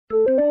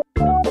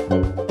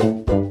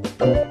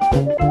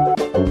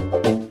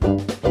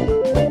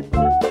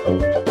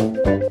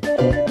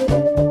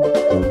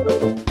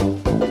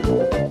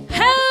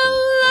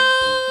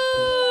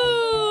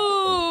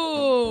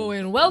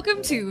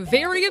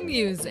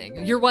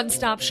Rising, your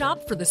one-stop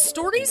shop for the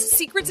stories,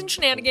 secrets, and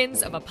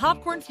shenanigans of a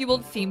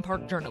popcorn-fueled theme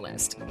park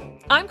journalist.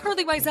 I'm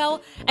Carly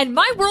Wiesel, and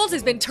my world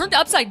has been turned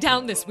upside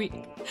down this week.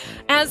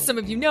 As some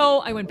of you know,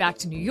 I went back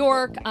to New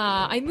York.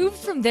 I moved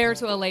from there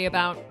to LA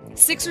about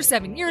 6 or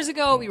 7 years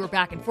ago. We were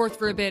back and forth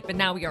for a bit, but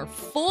now we are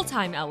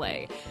full-time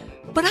LA.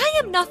 But I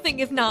am nothing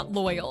if not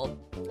loyal.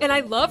 And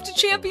I love to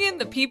champion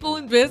the people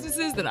and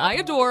businesses that I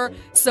adore,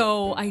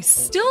 so I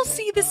still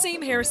see the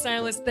same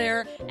hairstylist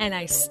there, and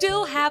I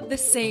still have the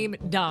same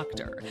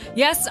doctor.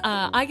 Yes,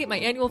 I get my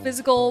annual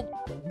physical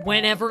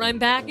whenever I'm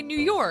back in New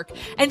York.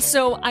 And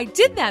so I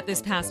did that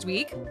this past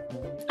week.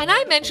 And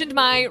I mentioned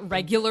my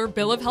regular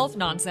bill of health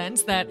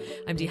nonsense, that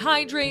I'm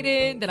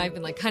dehydrated, that I've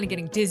been kind of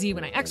getting dizzy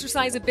when I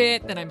exercise a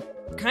bit, that I'm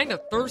kind of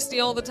thirsty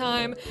all the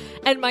time.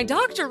 And my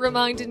doctor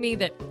reminded me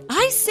that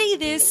I say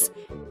this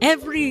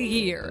every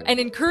year and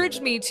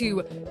encouraged me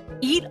to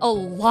eat a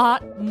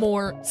lot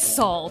more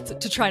salt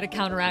to try to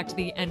counteract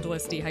the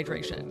endless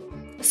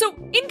dehydration. So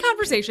in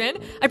conversation,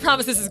 I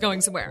promise this is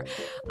going somewhere,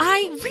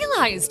 I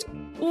realized,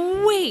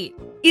 wait,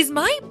 is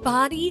my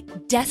body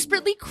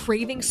desperately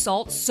craving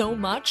salt so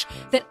much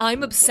that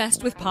I'm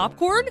obsessed with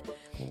popcorn?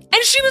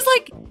 And she was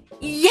like,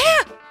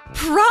 yeah,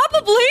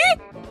 probably.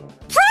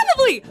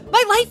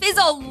 My life is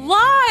a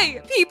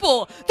lie,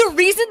 people. The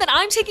reason that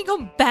I'm taking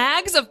home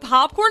bags of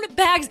popcorn,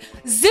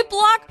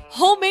 Ziploc,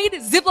 homemade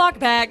Ziploc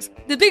bags.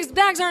 The big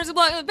bags aren't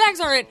Ziploc, the bags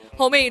aren't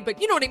homemade, but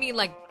you know what I mean,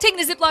 like taking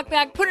a Ziploc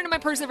bag, putting it in my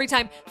purse every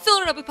time,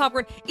 filling it up with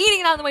popcorn,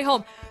 eating it on the way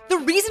home. The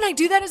reason I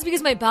do that is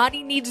because my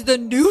body needs the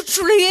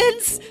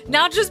nutrients,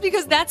 not just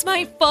because that's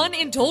my fun,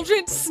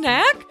 indulgent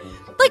snack.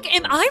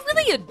 Am I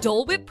really a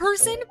Dole Whip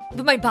person,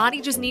 but my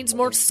body just needs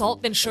more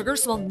salt than sugar,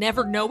 so I'll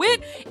never know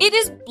it? It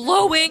is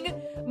blowing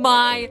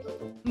my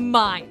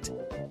mind.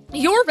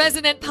 Your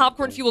resident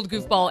popcorn-fueled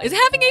goofball is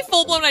having a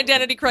full-blown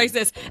identity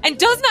crisis and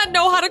does not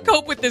know how to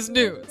cope with this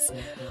news.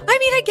 I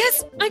mean, I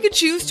guess I could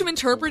choose to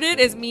interpret it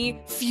as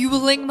me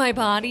fueling my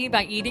body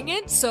by eating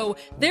it, so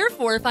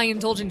therefore, if I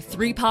indulge in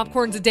 3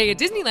 popcorns a day at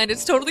Disneyland,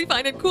 it's totally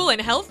fine and cool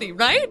and healthy,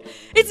 right?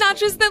 It's not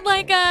just that,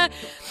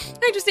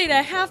 I just ate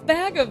a half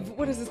bag of,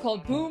 what is this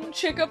called, Boom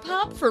Chicka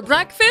Pop for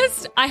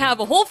breakfast. I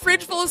have a whole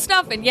fridge full of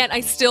stuff, and yet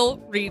I still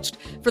reached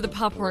for the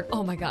popcorn.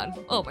 Oh my god,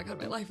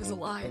 my life is a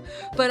lie.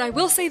 But I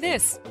will say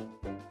this.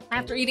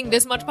 After eating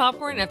this much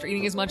popcorn, and after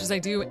eating as much as I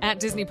do at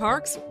Disney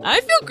parks, I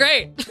feel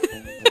great.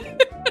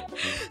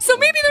 So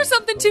maybe there's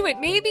something to it.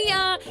 Maybe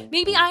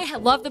I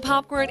love the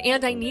popcorn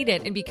and I need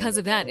it, and because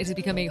of that, it has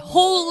become a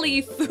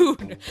holy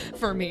food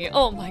for me.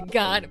 Oh my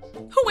god.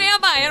 Who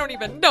am I? I don't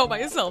even know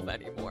myself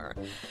anymore.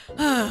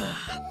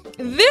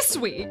 This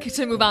week,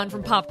 to move on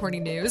from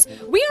popcorny news,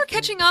 we are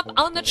catching up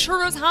on the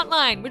Churros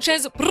Hotline, which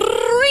has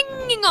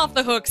ringing off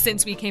the hook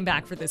since we came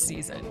back for this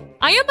season.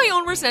 I am my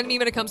own worst enemy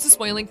when it comes to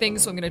spoiling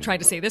things, so I'm going to try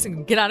to say this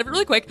and get out of it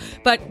really quick,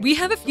 but we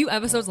have a few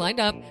episodes lined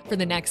up for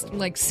the next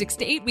 6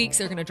 to 8 weeks.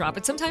 They're going to drop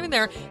it sometime in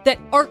there that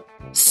are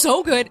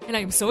so good, and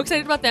I am so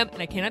excited about them,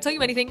 and I cannot tell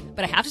you anything,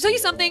 but I have to tell you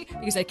something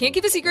because I can't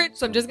keep a secret,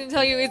 so I'm just going to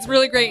tell you it's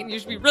really great and you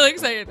should be really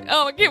excited.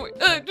 Oh, I can't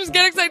wait. Just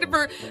get excited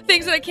for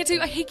things that I can't tell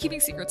you. I hate keeping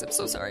secrets. I'm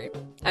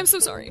so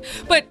sorry.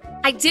 But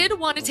I did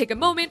want to take a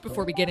moment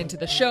before we get into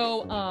the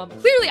show.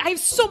 Clearly, I have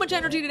so much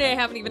energy today. I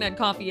haven't even had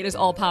coffee. It is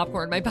all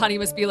popcorn. My body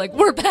must be like,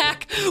 we're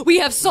back. We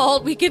have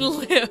salt. We can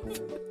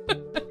live.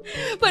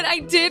 But I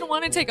did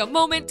want to take a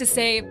moment to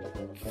say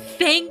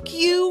thank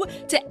you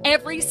to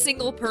every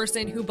single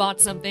person who bought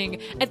something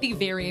at the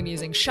Very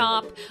Amusing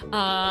Shop.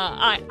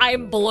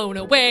 I'm blown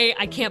away.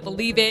 I can't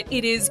believe it.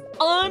 It is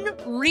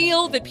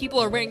unreal that people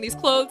are wearing these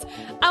clothes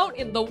out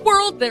in the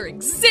world. They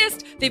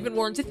exist. They've been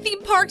worn to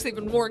theme parks. They've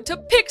been worn to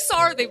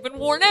Pixar. They've been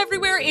worn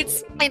everywhere.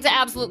 It's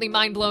absolutely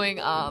mind-blowing.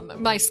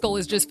 My skull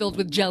is just filled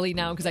with jelly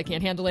now because I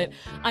can't handle it.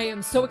 I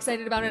am so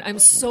excited about it. I'm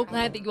so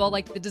glad that you all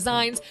like the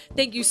designs.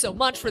 Thank you so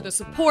much for the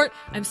support.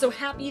 I'm so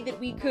happy that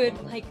we could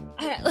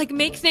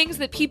make things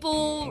that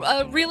people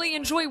really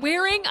enjoy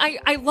wearing.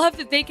 I love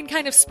that they can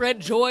kind of spread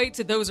joy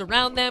to those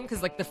around them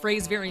because the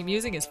phrase very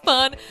amusing is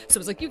fun. So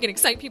it's you can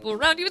excite people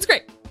around you. It's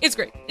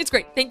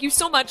great. Thank you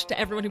so much to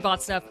everyone who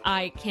bought stuff.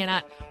 I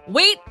cannot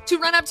wait to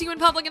run up to you in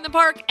public in the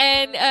park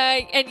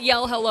and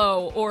yell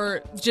hello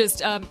or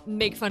just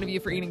make fun of you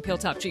for eating peel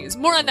top cheese.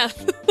 More on that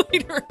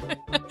later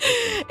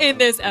in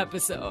this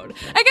episode.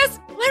 I guess,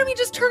 why don't we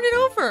just turn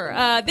it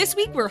over? This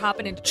week we're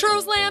hopping into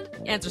Churros Land,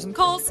 answer some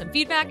calls, some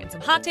feedback, and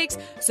some hot takes.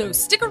 So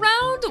stick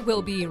around.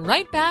 We'll be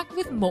right back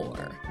with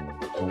more.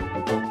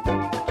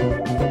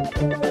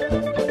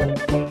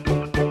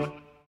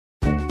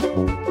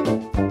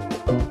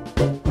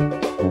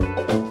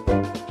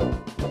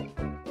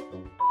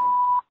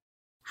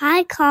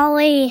 Hi,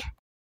 Carly.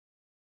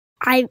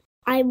 I'm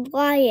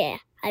Wyatt.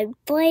 I'm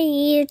 3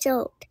 years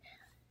old.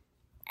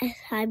 And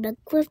I'm a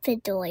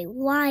Gryffindor.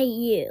 Why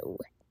you?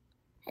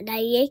 And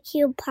I make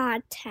you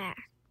podcast.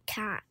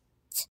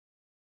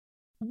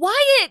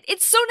 Wyatt,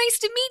 it's so nice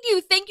to meet you.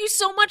 Thank you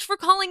so much for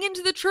calling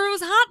into the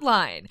Churros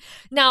Hotline.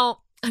 Now,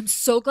 I'm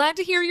so glad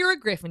to hear you're a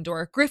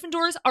Gryffindor.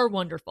 Gryffindors are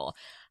wonderful.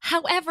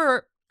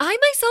 However, I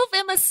myself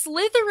am a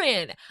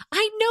Slytherin.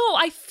 I know,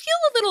 I feel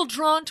a little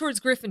drawn towards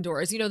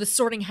Gryffindor, as you know, the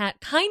Sorting Hat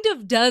kind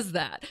of does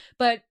that.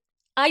 But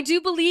I do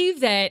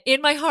believe that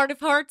in my heart of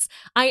hearts,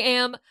 I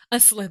am a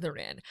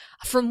Slytherin.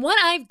 From what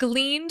I've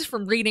gleaned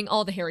from reading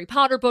all the Harry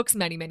Potter books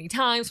many, many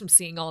times, from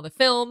seeing all the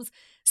films,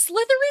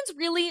 Slytherins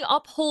really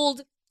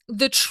uphold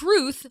the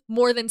truth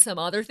more than some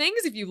other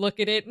things if you look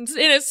at it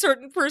in a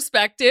certain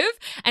perspective.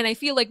 And I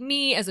feel like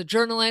me as a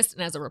journalist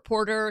and as a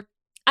reporter,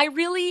 I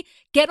really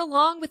get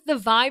along with the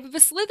vibe of a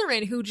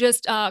Slytherin who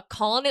just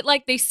calling it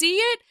like they see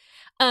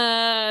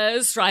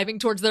it, striving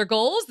towards their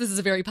goals. This is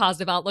a very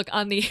positive outlook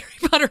on the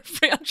Harry Potter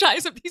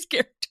franchise of these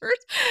characters.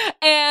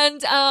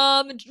 And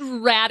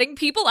ratting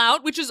people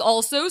out, which is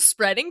also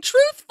spreading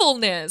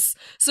truthfulness.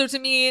 So to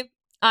me,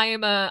 I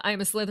am a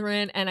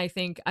Slytherin, and I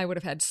think I would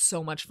have had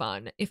so much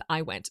fun if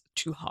I went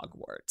to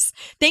Hogwarts.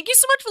 Thank you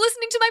so much for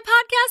listening to my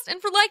podcast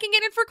and for liking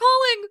it and for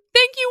calling.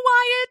 Thank you,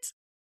 Wyatt.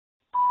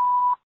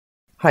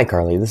 Hi,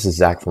 Carly. This is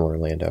Zach from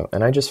Orlando,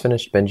 and I just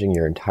finished binging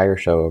your entire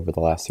show over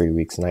the last 3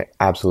 weeks, and I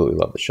absolutely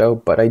love the show,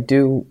 but I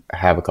do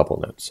have a couple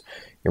notes.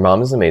 Your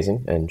mom is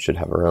amazing and should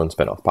have her own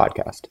spinoff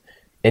podcast.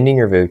 Ending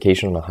your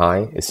vacation on a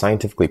high is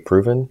scientifically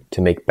proven to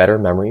make better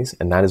memories,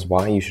 and that is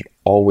why you should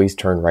always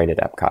turn right at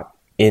Epcot.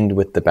 End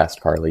with the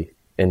best, Carly.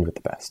 End with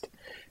the best.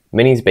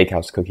 Minnie's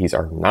Bakehouse cookies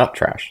are not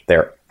trash.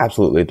 They're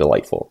absolutely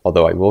delightful,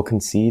 although I will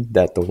concede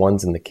that the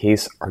ones in the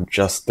case are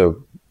just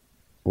the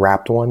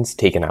wrapped ones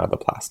taken out of the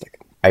plastic.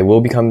 I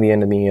will become the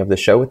enemy of the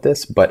show with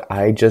this, but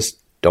I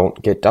just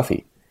don't get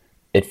Duffy.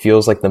 It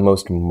feels like the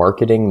most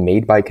marketing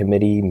made by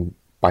committee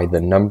by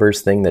the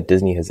numbers thing that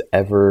Disney has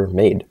ever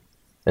made,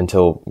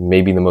 until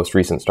maybe the most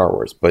recent Star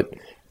Wars, but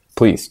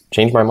please,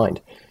 change my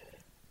mind.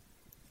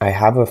 I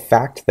have a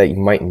fact that you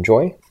might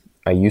enjoy.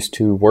 I used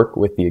to work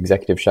with the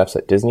executive chefs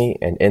at Disney,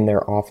 and in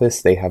their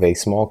office they have a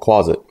small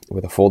closet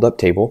with a fold-up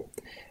table,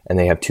 and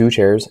they have 2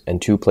 chairs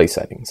and 2 place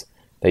settings.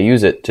 They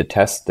use it to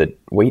test the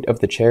weight of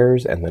the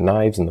chairs and the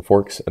knives and the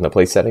forks and the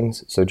place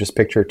settings, so just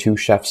picture 2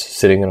 chefs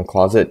sitting in a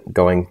closet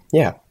going,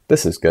 yeah,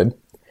 this is good.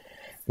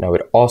 And I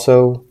would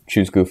also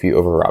choose Goofy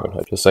over Robin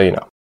Hood, just so you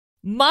know.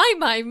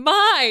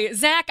 My.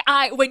 Zach,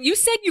 when you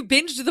said you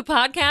binged the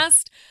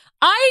podcast,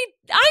 I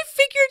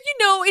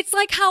figured, it's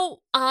like how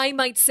I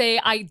might say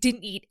I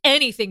didn't eat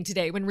anything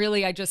today when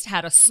really I just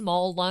had a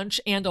small lunch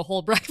and a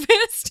whole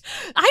breakfast.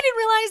 I didn't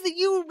realize that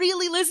you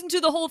really listened to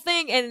the whole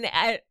thing,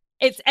 and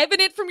it's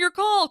evident from your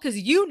call because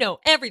you know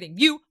everything.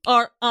 You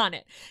are on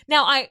it.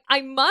 Now,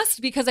 I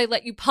must, because I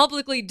let you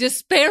publicly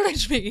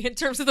disparage me in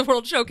terms of the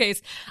World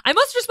Showcase, I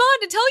must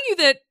respond and tell you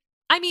that,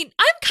 I'm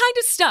kind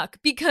of stuck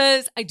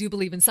because I do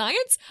believe in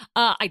science.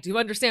 I do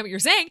understand what you're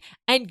saying.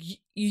 And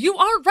you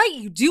are right.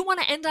 You do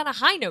want to end on a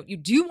high note. You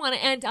do want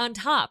to end on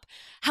top.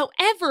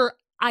 However,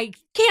 I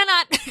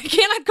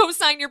cannot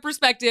co-sign your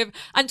perspective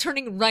on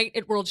turning right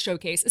at World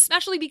Showcase,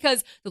 especially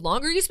because the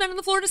longer you spend in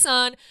the Florida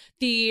sun,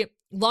 the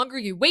longer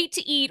you wait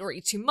to eat or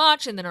eat too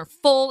much and then are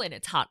full and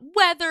it's hot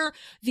weather,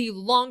 the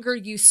longer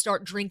you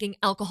start drinking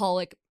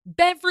alcoholic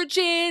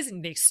beverages,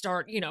 and they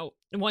start,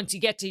 once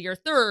you get to your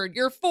 3rd,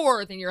 your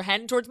 4th, and you're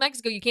heading towards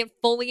Mexico, you can't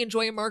fully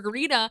enjoy a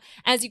margarita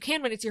as you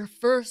can when it's your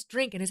first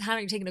drink and it's hot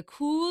and you're taking a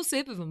cool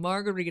sip of a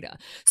margarita.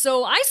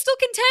 So I still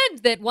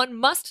contend that one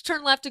must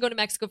turn left to go to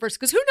Mexico first,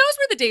 because who knows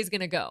where the day's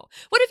gonna go?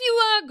 What if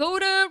you go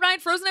to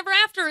ride Frozen Ever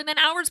After and then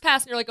hours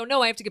pass and you're like, oh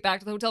no, I have to get back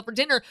to the hotel for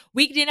dinner.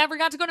 We never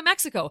got to go to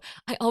Mexico.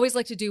 I always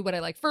like to do what I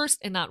like first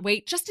and not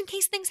wait, just in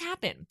case things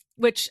happen,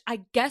 which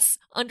I guess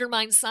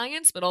undermines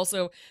science, but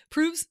also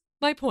proves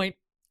my point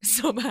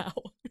somehow.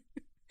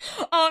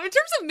 In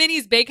terms of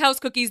Minnie's Bakehouse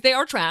cookies, they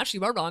are trash.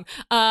 You are wrong.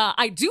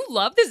 I do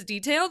love this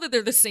detail that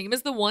they're the same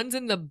as the ones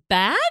in the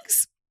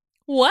bags.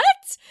 What?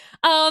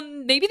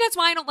 Maybe that's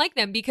why I don't like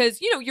them, because,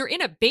 you're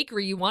in a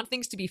bakery. You want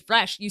things to be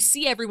fresh. You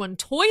see everyone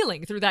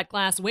toiling through that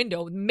glass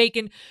window,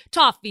 making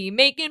toffee,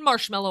 making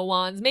marshmallow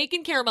wands,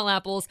 making caramel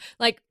apples.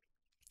 Like,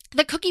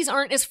 the cookies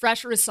aren't as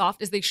fresh or as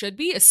soft as they should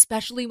be,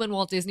 especially when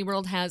Walt Disney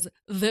World has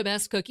the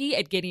best cookie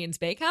at Gideon's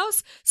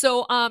Bakehouse.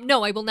 So,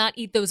 no, I will not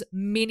eat those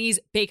Minnie's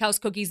Bakehouse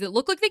cookies that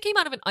look like they came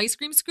out of an ice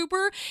cream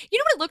scooper. You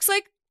know what it looks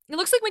like? It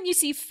looks like when you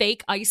see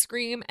fake ice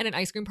cream at an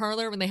ice cream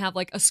parlor when they have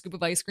like a scoop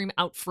of ice cream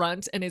out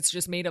front and it's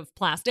just made of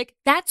plastic.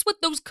 That's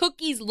what those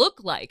cookies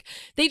look like.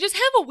 They just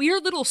have a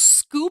weird little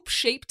scoop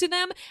shape to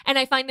them, and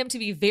I find them to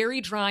be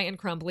very dry and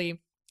crumbly,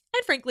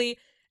 and frankly,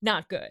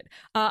 not good.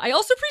 I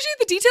also appreciate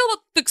the detail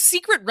about the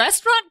secret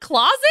restaurant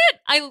closet.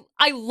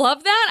 I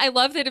love that. I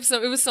love that if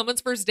it was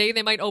someone's first day,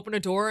 they might open a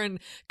door and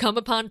come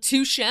upon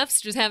 2 chefs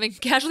just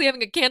casually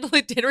having a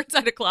candlelit dinner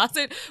inside a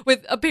closet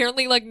with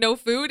apparently like no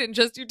food and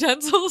just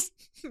utensils.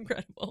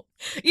 Incredible.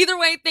 Either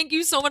way, thank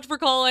you so much for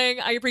calling.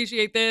 I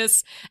appreciate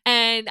this.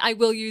 And I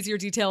will use your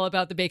detail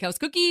about the bakehouse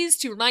cookies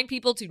to remind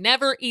people to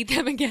never eat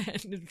them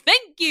again.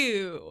 Thank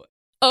you.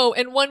 Oh,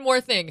 and one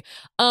more thing.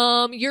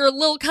 Your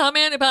little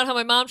comment about how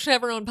my mom should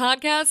have her own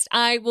podcast,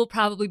 I will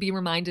probably be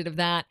reminded of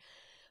that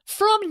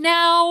from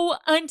now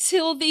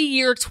until the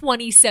year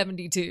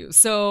 2072.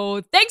 So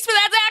thanks for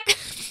that, Zach.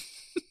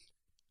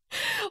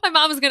 My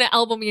mom is going to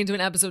elbow me into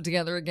an episode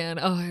together again.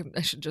 Oh,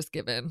 I should just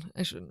give in.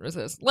 I shouldn't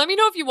resist. Let me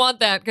know if you want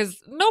that,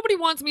 because nobody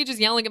wants me just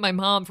yelling at my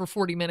mom for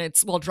 40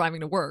 minutes while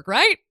driving to work,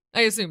 right?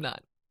 I assume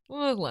not.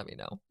 Well, let me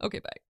know. Okay,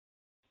 bye.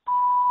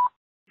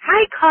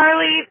 Hi,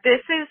 Carly.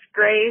 This is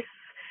Grace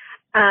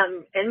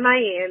in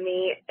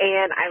Miami,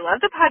 and I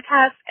love the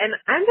podcast, and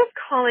I'm just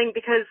calling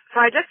because,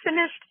 I just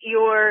finished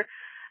your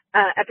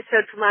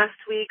episode from last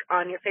week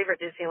on your favorite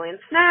Disneyland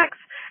snacks,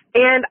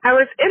 and I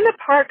was in the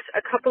parks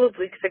a couple of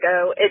weeks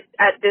ago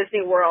at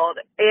Disney World,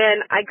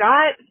 and I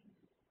got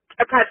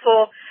a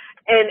pretzel,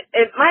 and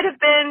it might have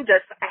been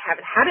just I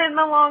haven't had it in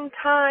a long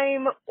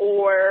time,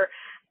 or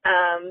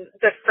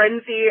the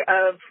frenzy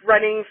of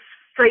running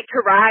straight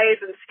to Rise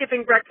and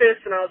skipping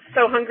breakfast, and I was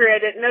so hungry I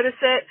didn't notice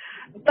it.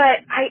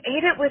 But I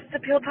ate it with the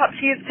peel top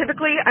cheese.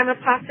 Typically, I'm a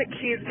plastic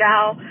cheese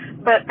gal,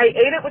 but I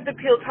ate it with the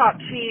peel top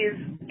cheese,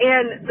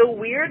 and the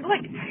weird,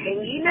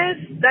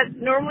 tanginess that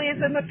normally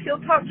is in the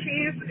peel top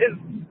cheese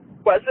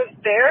wasn't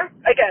there.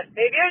 Again,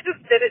 maybe I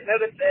just didn't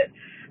notice it.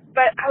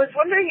 But I was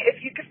wondering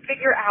if you could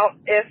figure out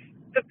if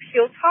the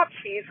peel top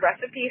cheese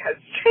recipe has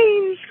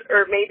changed,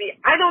 or maybe,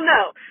 I don't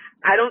know.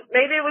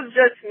 Maybe it was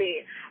just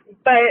me,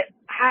 but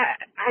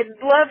I'd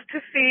love to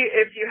see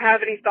if you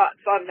have any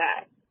thoughts on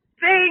that.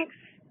 Thanks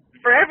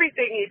for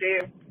everything you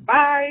do.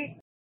 Bye.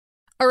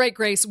 All right,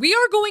 Grace, we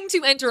are going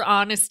to enter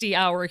honesty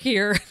hour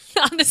here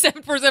on the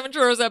 747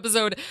 Churros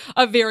episode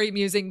of Very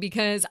Amusing,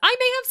 because I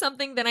may have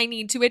something that I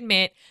need to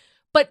admit,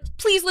 but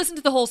please listen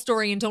to the whole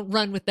story and don't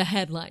run with the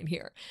headline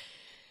here.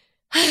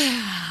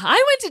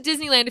 I went to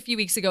Disneyland a few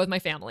weeks ago with my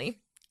family.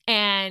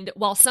 And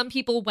while some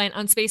people went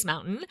on Space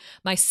Mountain,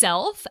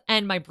 myself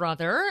and my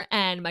brother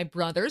and my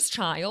brother's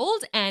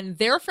child and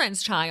their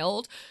friend's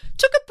child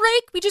took a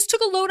break. We just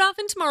took a load off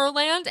in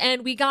Tomorrowland,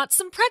 and we got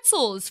some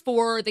pretzels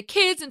for the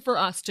kids and for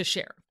us to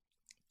share.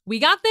 We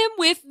got them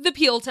with the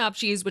peel top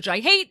cheese, which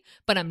I hate,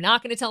 but I'm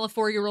not going to tell a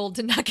 4-year-old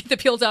to not get the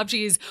peel top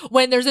cheese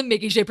when there's a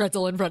Mickey shaped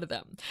pretzel in front of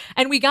them.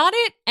 And we got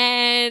it,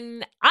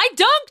 and I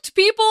dunked,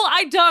 people.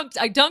 I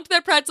dunked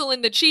that pretzel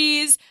in the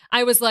cheese.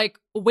 I was like,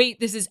 wait,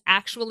 this is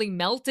actually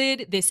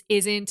melted. This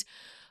isn't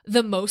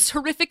the most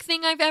horrific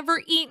thing I've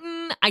ever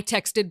eaten. I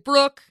texted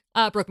Brooke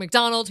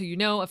McDonald, who you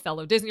know, a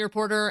fellow Disney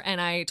reporter, and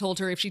I told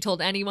her if she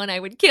told anyone, I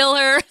would kill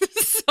her.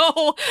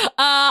 So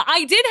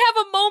I did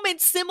have a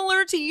moment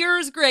similar to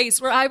yours,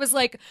 Grace, where I was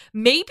like,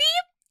 maybe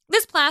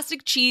this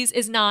plastic cheese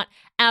is not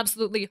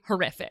absolutely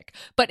horrific,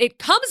 but it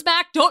comes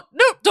back. Don't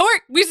worry,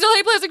 we still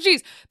hate plastic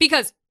cheese,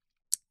 because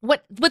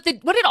what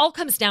it all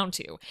comes down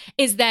to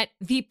is that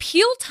the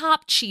peel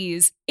top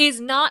cheese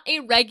is not a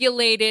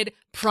regulated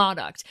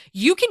product.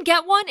 You can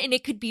get one and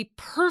it could be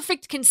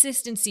perfect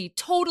consistency,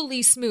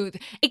 totally smooth.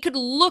 It could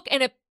look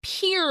and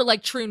appear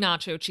like true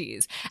nacho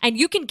cheese. And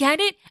you can get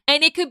it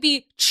and it could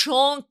be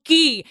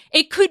chunky.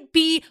 It could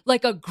be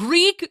like a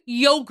Greek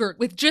yogurt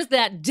with just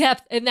that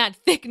depth and that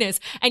thickness.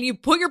 And you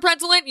put your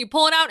pretzel in, you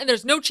pull it out, and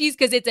there's no cheese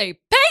because it's a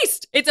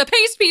paste. It's a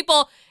paste,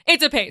 people.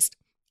 It's a paste.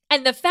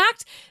 And the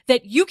fact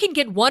that you can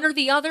get one or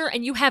the other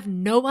and you have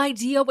no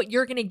idea what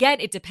you're going to get,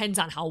 it depends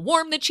on how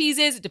warm the cheese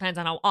is. It depends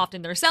on how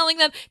often they're selling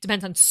them. It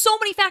depends on so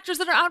many factors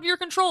that are out of your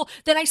control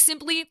that I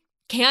simply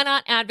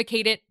cannot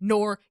advocate it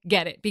nor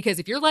get it. Because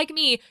if you're like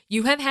me,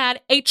 you have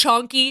had a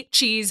chunky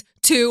cheese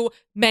too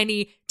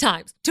many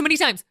times. Too many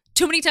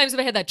times have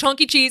I had that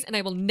chunky cheese, and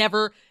I will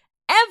never,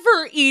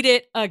 ever eat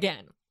it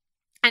again.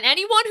 And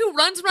anyone who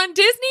ran Run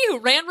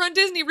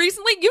Disney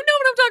recently, you know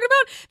what I'm talking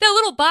about. That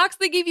little box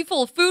they gave you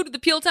full of food with the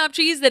peel top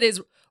cheese that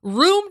is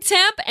room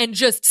temp and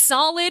just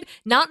solid,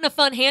 not in a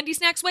fun handy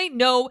snacks way.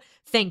 No,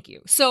 thank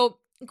you. So,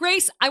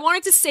 Grace, I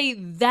wanted to say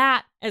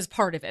that as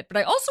part of it, but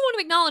I also want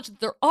to acknowledge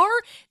that there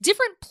are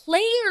different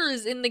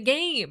players in the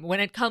game when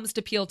it comes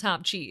to peel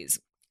top cheese.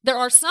 There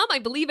are some, I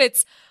believe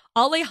it's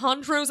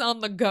Alejandro's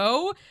on the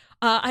Go.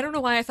 I don't know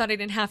why I thought I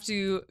didn't have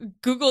to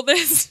Google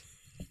this.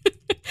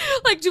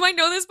 Do I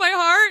know this by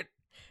heart?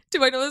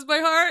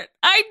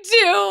 I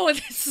do.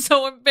 This is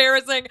so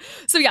embarrassing.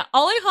 So yeah,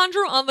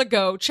 Alejandro on the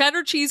Go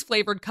cheddar cheese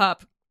flavored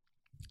cup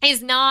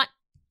is not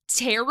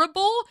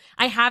terrible.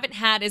 I haven't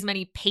had as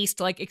many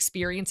paste-like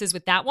experiences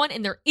with that one,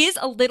 and there is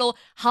a little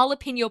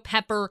jalapeno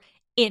pepper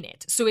in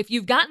it. So if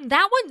you've gotten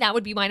that one, that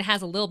would be mine. It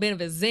has a little bit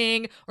of a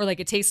zing, or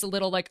it tastes a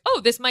little like,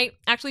 oh, this might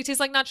actually taste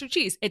like nacho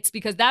cheese. It's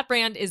because that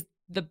brand is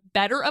the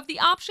better of the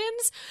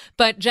options,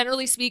 but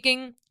generally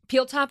speaking,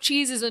 peel top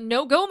cheese is a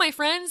no-go, my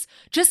friends.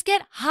 Just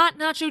get hot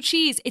nacho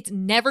cheese. It's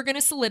never going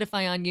to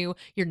solidify on you.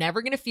 You're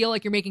never going to feel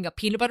like you're making a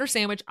peanut butter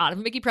sandwich out of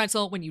a Mickey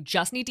pretzel when you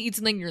just need to eat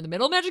something. You're in the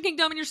middle of Magic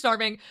Kingdom and you're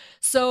starving.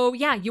 So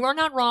yeah, you are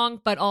not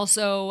wrong, but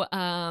also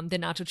the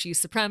nacho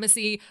cheese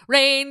supremacy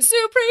reigns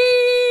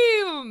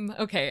supreme.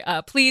 Okay,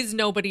 please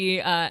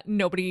nobody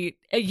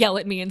yell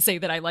at me and say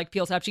that I like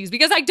peel top cheese,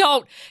 because I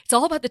don't. It's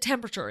all about the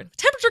temperature. The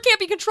temperature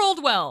can't be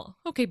controlled well.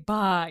 Okay,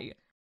 bye.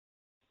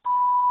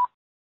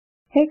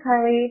 Hey,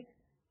 Carly.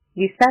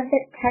 You said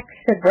that text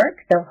should work,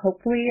 so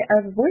hopefully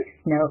a voice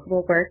note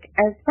will work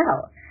as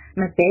well.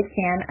 I'm a big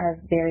fan of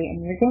Very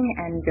Amusing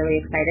and really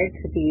excited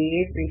to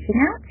be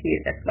reaching out to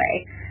you this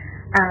way.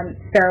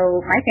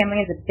 So my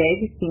family is a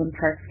big theme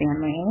park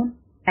family,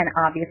 and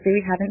obviously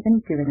we haven't been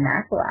doing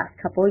that the last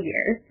couple of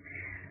years.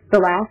 The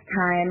last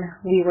time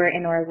we were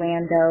in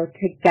Orlando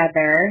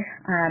together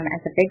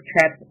as a big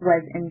trip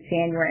was in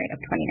January of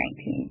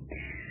 2019.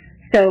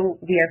 So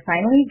we are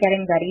finally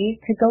getting ready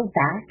to go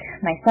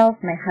back, myself,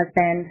 my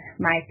husband,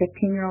 my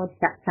 15-year-old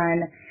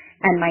stepson,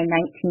 and my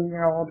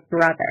 19-year-old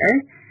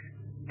brother,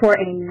 for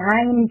a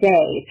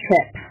 9-day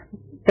trip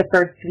the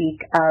first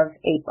week of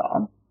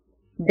April.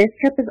 This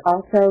trip is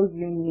also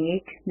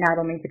unique, not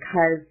only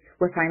because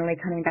we're finally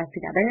coming back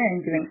together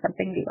and doing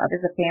something we love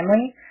as a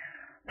family,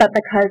 but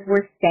because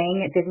we're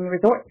staying at Disney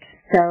Resort.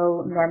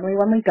 So normally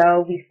when we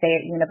go, we stay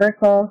at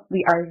Universal.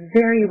 We are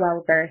very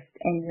well versed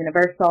in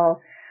Universal,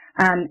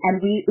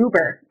 and we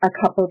Uber a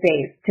couple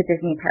days to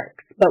Disney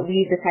parks. But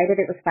we decided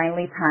it was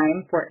finally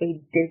time for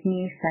a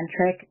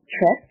Disney-centric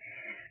trip.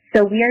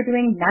 So we are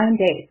doing 9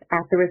 days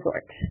at the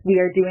resort. We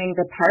are doing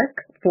the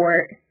park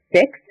for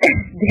 6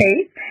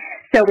 days.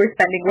 So we're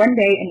spending 1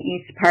 day in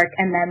each park,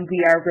 and then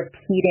we are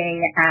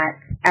repeating at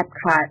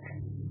Epcot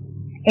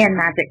and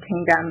Magic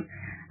Kingdom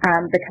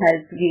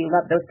because we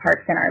love those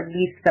parks and are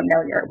least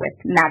familiar with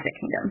Magic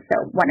Kingdom,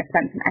 so want to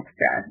spend some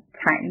extra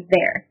time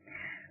there.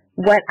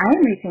 What I'm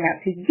reaching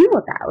out to you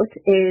about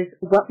is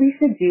what we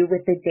should do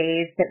with the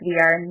days that we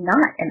are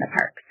not in the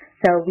parks.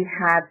 So we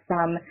have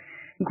some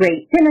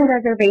great dinner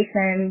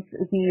reservations.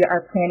 We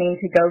are planning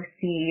to go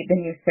see the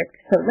new Cirque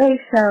du Soleil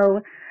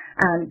show,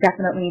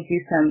 definitely do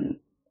some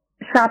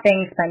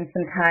shopping, spend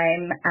some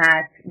time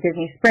at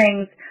Disney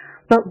Springs.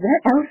 But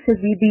what else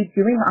should we be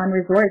doing on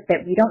resort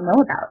that we don't know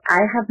about?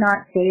 I have not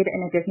stayed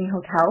in a Disney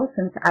hotel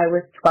since I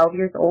was 12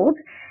 years old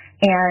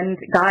and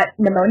got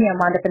pneumonia and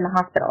wound up in the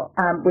hospital,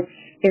 which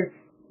is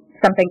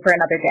something for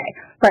another day.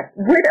 But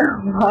would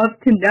love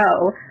to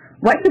know,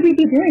 what should we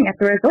be doing at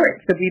the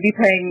resort? Should we be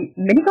playing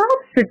mini golf?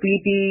 Should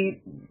we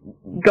be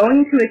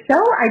going to a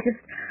show?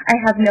 I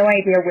have no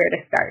idea where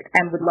to start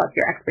and would love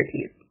your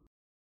expertise.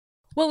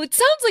 Well, it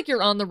sounds like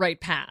you're on the right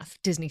path.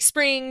 Disney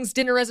Springs,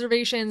 dinner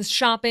reservations,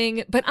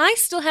 shopping, but I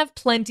still have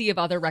plenty of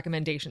other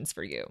recommendations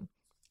for you.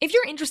 If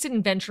you're interested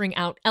in venturing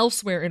out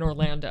elsewhere in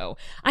Orlando,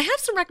 I have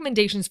some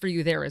recommendations for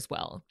you there as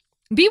well.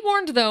 Be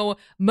warned, though,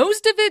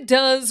 most of it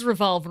does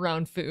revolve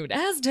around food,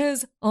 as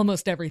does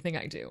almost everything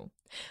I do.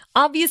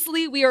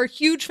 Obviously, we are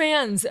huge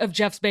fans of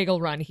Jeff's Bagel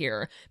Run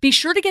here. Be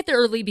sure to get there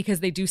early because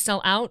they do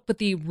sell out, but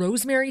the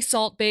rosemary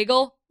salt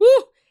bagel,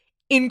 woo,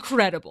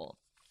 incredible.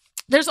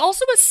 There's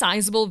also a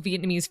sizable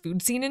Vietnamese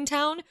food scene in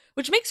town,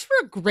 which makes for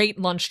a great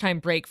lunchtime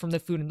break from the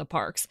food in the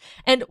parks.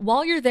 And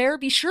while you're there,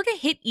 be sure to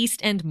hit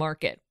East End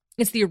Market.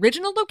 It's the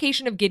original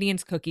location of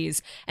Gideon's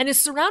Cookies and is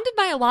surrounded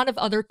by a lot of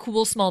other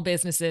cool small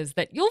businesses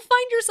that you'll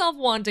find yourself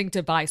wanting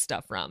to buy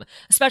stuff from,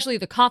 especially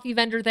the coffee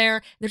vendor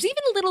there. There's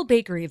even a little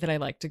bakery that I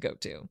like to go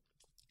to.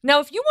 Now,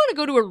 if you want to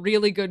go to a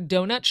really good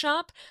donut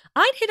shop,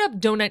 I'd hit up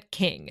Donut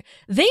King.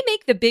 They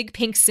make the big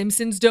pink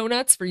Simpsons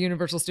donuts for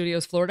Universal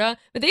Studios Florida,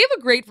 but they have a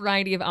great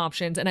variety of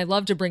options, and I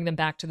love to bring them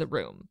back to the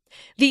room.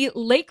 The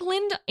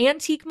Lakeland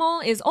Antique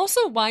Mall is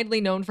also widely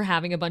known for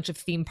having a bunch of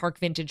theme park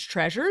vintage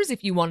treasures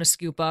if you want to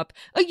scoop up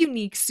a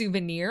unique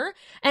souvenir.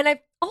 And I've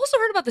also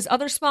heard about this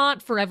other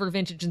spot, Forever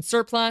Vintage and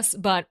Surplus,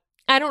 but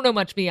I don't know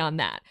much beyond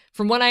that.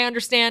 From what I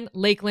understand,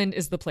 Lakeland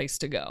is the place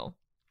to go.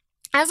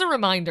 As a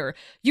reminder,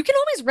 you can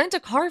always rent a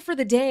car for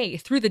the day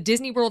through the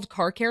Disney World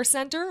Car Care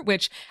Center,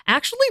 which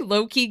actually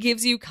low-key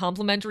gives you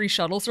complimentary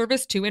shuttle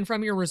service to and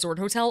from your resort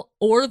hotel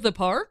or the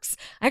parks.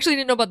 I actually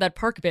didn't know about that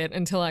park bit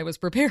until I was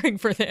preparing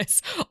for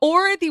this.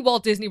 Or at the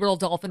Walt Disney World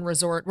Dolphin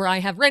Resort, where I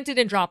have rented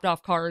and dropped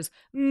off cars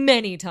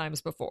many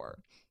times before.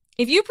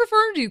 If you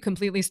prefer to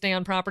completely stay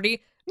on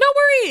property, no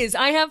worries,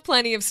 I have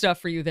plenty of stuff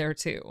for you there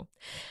too.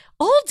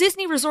 All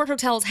Disney resort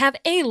hotels have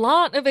a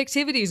lot of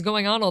activities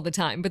going on all the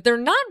time, but they're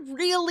not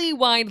really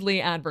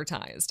widely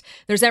advertised.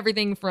 There's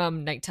everything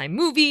from nighttime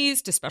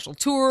movies to special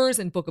tours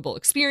and bookable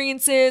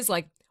experiences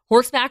like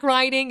horseback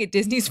riding at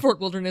Disney's Fort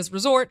Wilderness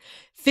Resort,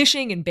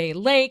 fishing in Bay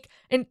Lake,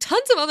 and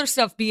tons of other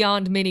stuff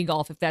beyond mini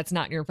golf if that's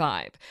not your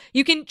vibe.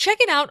 You can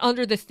check it out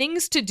under the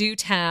Things to Do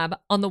tab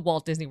on the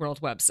Walt Disney World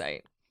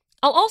website.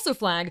 I'll also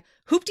flag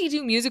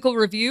Hoop-Dee-Doo Musical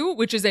Review,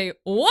 which is a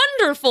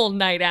wonderful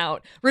night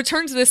out,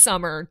 returns this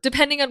summer.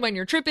 Depending on when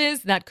your trip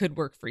is, that could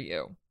work for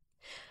you.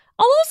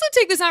 I'll also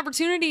take this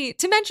opportunity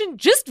to mention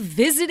just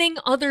visiting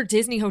other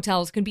Disney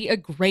hotels can be a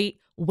great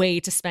way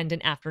to spend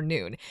an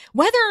afternoon,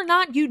 whether or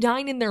not you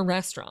dine in their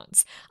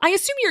restaurants. I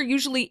assume you're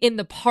usually in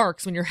the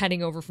parks when you're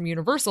heading over from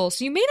Universal,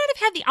 so you may not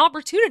have had the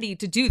opportunity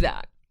to do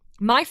that.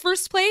 My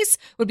first place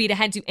would be to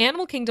head to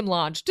Animal Kingdom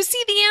Lodge to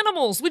see the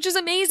animals, which is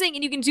amazing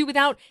and you can do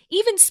without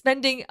even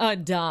spending a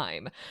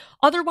dime.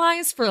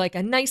 Otherwise, for like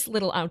a nice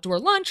little outdoor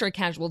lunch or a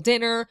casual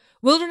dinner,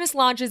 Wilderness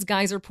Lodge's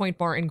Geyser Point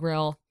Bar and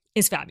Grill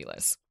is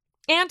fabulous.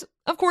 And,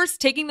 of course,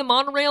 taking the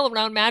monorail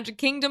around Magic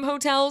Kingdom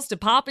hotels to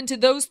pop into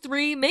those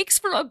three makes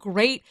for a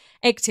great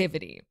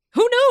activity.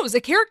 Who knows?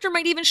 A character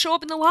might even show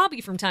up in the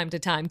lobby from time to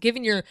time,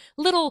 giving your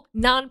little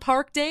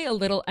non-park day a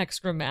little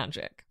extra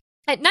magic.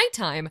 At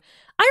nighttime,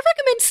 I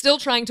recommend still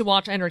trying to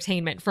watch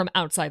entertainment from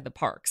outside the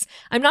parks.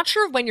 I'm not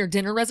sure when your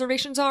dinner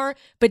reservations are,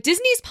 but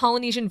Disney's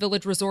Polynesian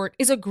Village Resort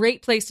is a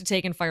great place to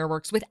take in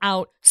fireworks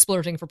without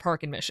splurging for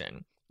park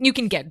admission. You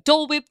can get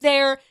Dole Whip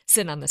there,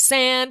 sit on the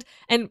sand,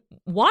 and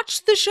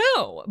watch the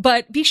show.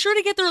 But be sure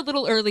to get there a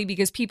little early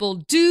because people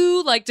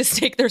do like to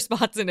stake their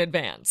spots in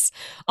advance.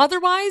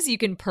 Otherwise, you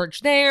can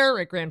perch there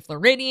at Grand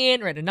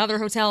Floridian or at another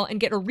hotel and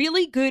get a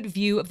really good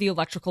view of the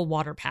electrical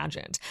water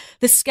pageant.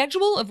 The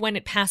schedule of when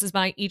it passes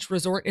by each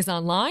resort is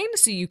online,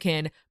 so you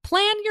can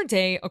plan your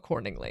day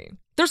accordingly.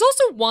 There's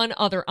also one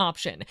other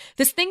option,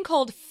 this thing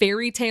called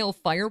Fairy Tale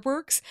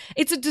Fireworks.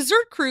 It's a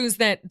dessert cruise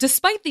that,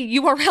 despite the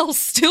URL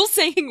still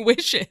saying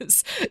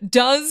wishes,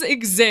 does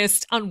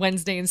exist on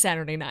Wednesday and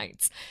Saturday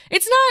nights.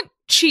 It's not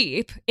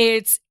cheap.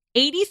 It's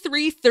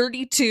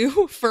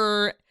 $83.32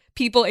 for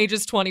people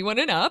ages 21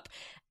 and up.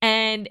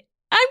 And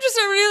I'm just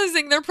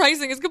realizing their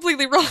pricing is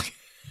completely wrong.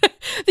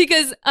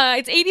 Because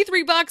it's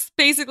 $83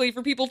 basically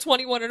for people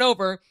 21 and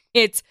over.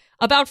 It's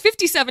about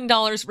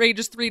 $57 for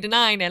ages 3 to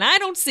 9, and I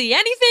don't see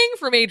anything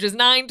from ages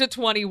 9 to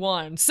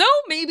 21. So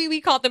maybe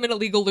we caught them in a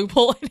legal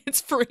loophole and it's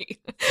free.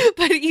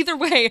 But either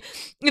way,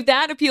 if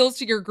that appeals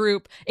to your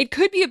group, it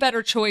could be a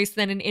better choice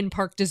than an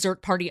in-park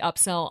dessert party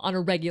upsell on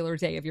a regular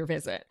day of your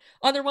visit.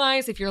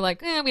 Otherwise, if you're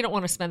like, we don't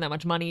want to spend that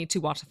much money to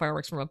watch the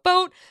fireworks from a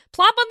boat,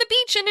 plop on the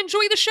beach and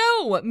enjoy the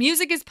show.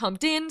 Music is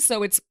pumped in,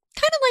 so it's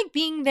kind of like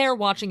being there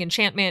watching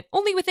Enchantment,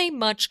 only with a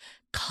much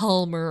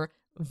calmer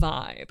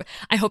vibe.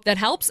 I hope that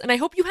helps, and I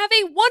hope you have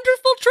a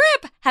wonderful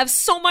trip. Have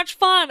so much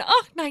fun.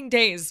 9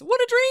 days. What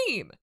a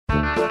dream.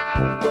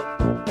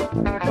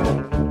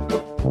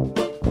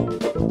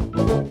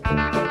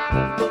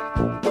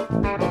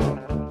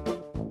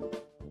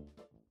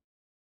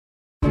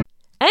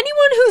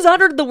 Anyone who's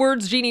uttered the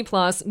words Genie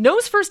Plus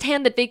knows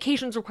firsthand that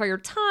vacations require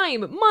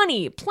time,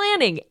 money,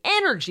 planning,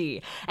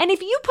 energy. And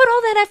if you put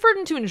all that effort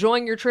into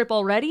enjoying your trip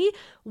already,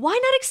 why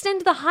not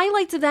extend the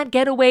highlights of that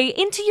getaway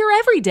into your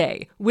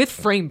everyday with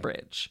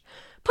Framebridge?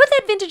 Put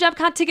that vintage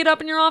Epcot ticket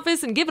up in your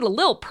office and give it a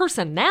little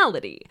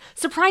personality.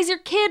 Surprise your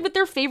kid with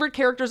their favorite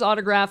character's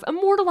autograph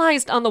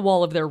immortalized on the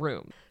wall of their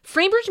room.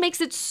 Framebridge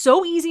makes it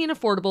so easy and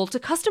affordable to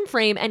custom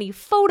frame any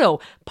photo,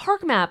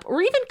 park map,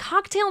 or even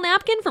cocktail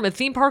napkin from a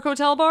theme park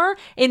hotel bar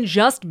in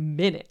just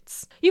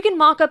minutes. You can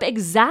mock up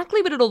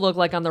exactly what it'll look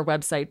like on their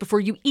website before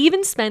you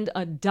even spend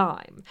a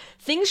dime.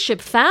 Things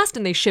ship fast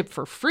and they ship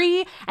for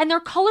free, and their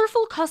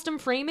colorful custom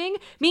framing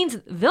means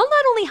they'll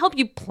not only help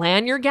you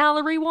plan your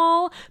gallery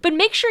wall, but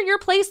make sure your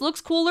place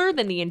looks cooler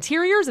than the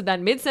interiors of that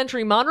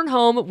mid-century modern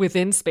home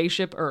within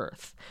Spaceship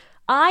Earth.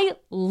 I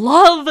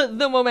love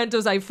the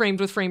mementos I've framed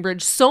with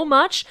Framebridge so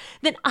much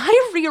that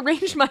I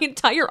rearranged my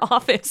entire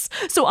office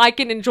so I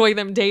can enjoy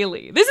them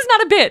daily. This is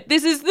not a bit.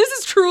 This is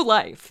true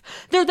life.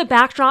 They're the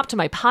backdrop to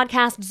my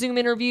podcast Zoom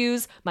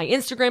interviews, my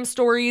Instagram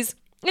stories,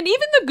 and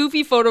even the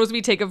goofy photos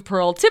we take of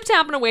Pearl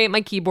tip-tapping away at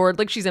my keyboard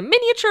like she's a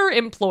miniature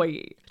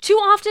employee. Too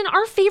often,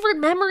 our favorite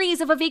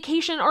memories of a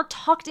vacation are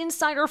tucked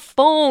inside our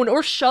phone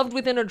or shoved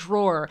within a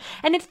drawer,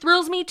 and it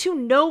thrills me to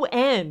no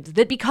end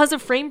that because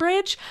of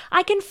Framebridge,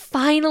 I can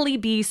finally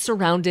be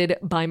surrounded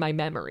by my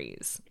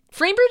memories.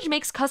 Framebridge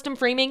makes custom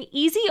framing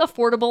easy,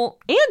 affordable,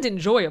 and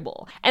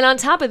enjoyable. And on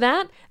top of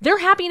that, their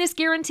happiness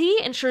guarantee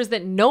ensures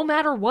that no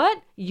matter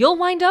what, you'll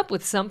wind up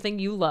with something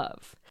you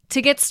love.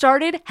 To get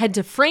started, head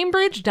to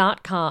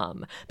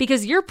Framebridge.com,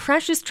 because your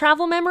precious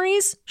travel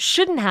memories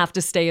shouldn't have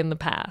to stay in the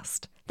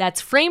past.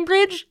 That's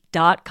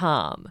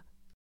Framebridge.com.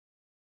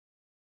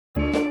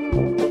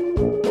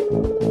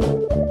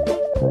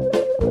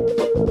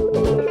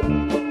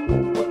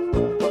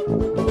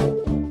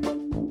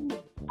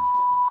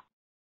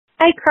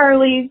 Hi,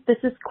 Carly. This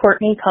is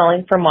Courtney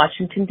calling from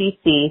Washington,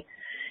 D.C.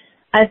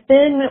 I've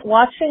been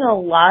watching a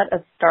lot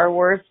of Star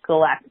Wars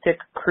Galactic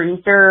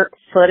Cruiser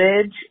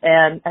footage,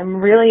 and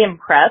I'm really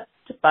impressed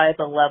by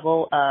the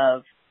level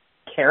of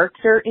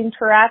character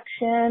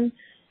interaction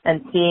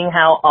and seeing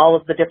how all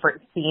of the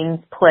different scenes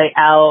play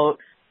out,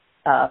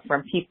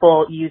 from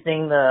people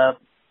using the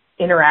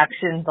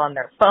interactions on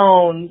their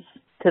phones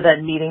to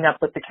then meeting up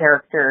with the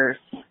characters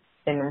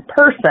in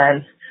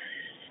person.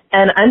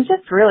 And I'm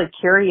just really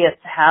curious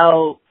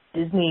how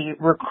Disney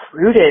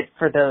recruited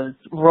for those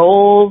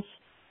roles,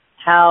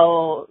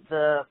 how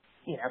the,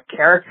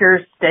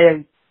 characters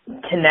stay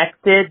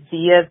connected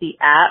via the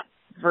app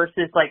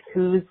versus like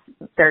who's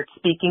they're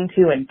speaking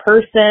to in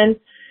person.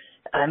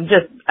 I'm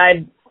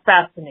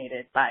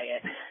fascinated by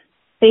it.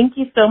 Thank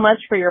you so much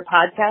for your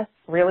podcast.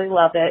 Really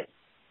love it.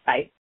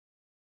 Bye.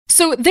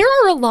 So there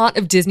are a lot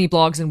of Disney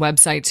blogs and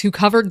websites who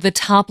covered the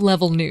top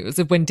level news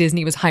of when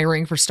Disney was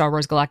hiring for Star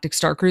Wars Galactic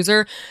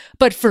Starcruiser.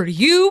 But for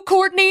you,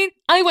 Courtney,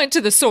 I went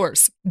to the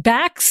source,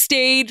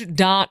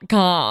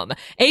 Backstage.com,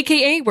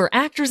 aka where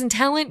actors and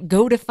talent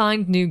go to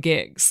find new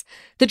gigs.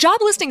 The job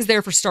listings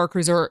there for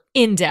Starcruiser are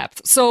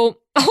in-depth, so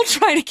I'll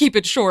try to keep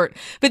it short,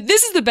 but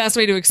this is the best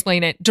way to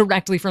explain it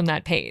directly from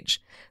that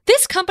page.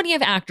 This company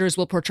of actors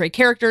will portray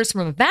characters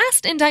from a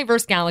vast and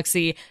diverse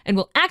galaxy and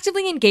will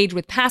actively engage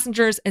with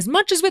passengers as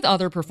much as with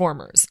other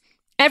performers.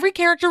 Every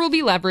character will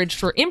be leveraged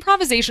for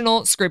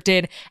improvisational,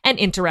 scripted, and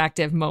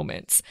interactive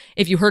moments.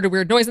 If you heard a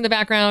weird noise in the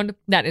background,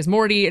 that is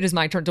Morty. It is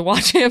my turn to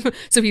watch him,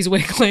 so he's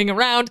wiggling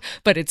around,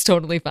 but it's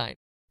totally fine.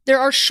 There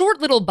are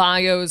short little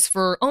bios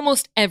for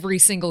almost every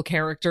single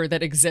character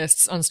that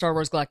exists on Star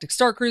Wars Galactic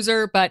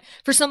Starcruiser, but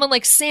for someone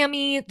like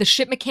Sammy, the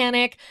ship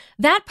mechanic,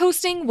 that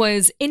posting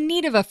was in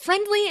need of a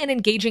friendly and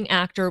engaging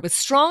actor with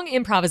strong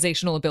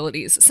improvisational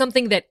abilities,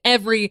 something that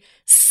every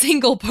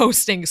single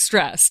posting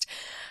stressed.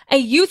 A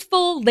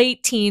youthful,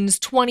 late teens,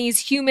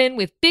 20s human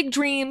with big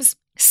dreams,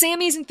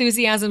 Sammy's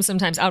enthusiasm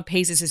sometimes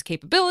outpaces his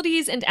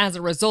capabilities, and as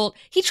a result,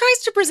 he tries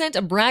to present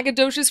a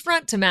braggadocious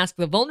front to mask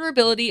the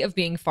vulnerability of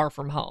being far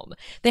from home.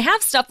 They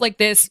have stuff like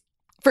this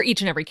for each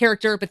and every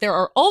character, but there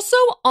are also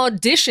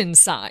audition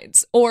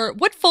sides, or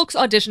what folks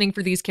auditioning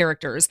for these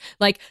characters,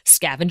 like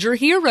Scavenger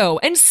Hero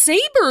and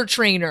Saber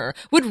Trainer,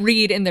 would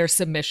read in their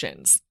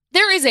submissions.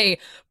 There is a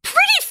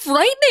pretty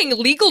frightening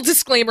legal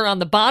disclaimer on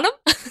the bottom.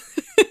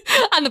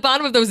 On the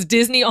bottom of those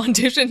Disney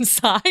audition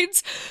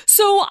sides.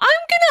 So I'm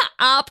gonna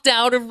opt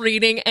out of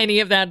reading any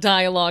of that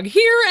dialogue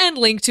here and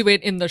link to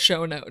it in the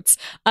show notes.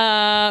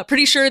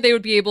 Pretty sure they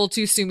would be able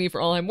to sue me for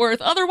all I'm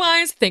worth.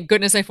 Otherwise, thank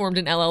goodness I formed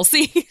an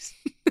LLC.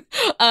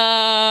 But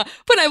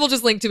I will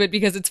just link to it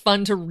because it's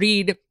fun to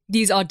read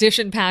these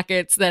audition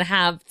packets that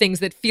have things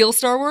that feel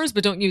Star Wars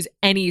but don't use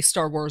any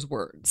Star Wars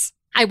words.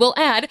 I will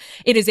add,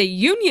 it is a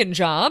union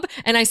job,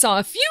 and I saw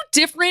a few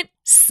different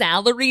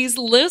salaries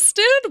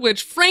listed,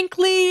 which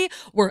frankly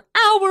were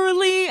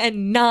hourly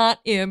and not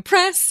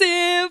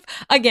impressive.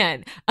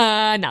 Again,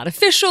 not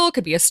official,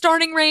 could be a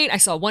starting rate. I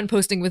saw one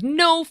posting with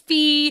no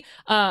fee.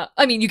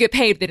 You get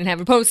paid, they didn't have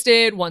it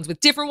posted, ones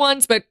with different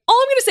ones, but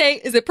all I'm gonna say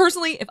is that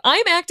personally, if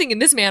I'm acting in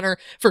this manner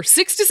for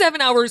 6 to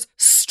 7 hours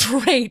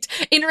straight,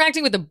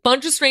 interacting with a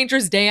bunch of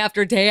strangers day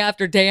after day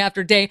after day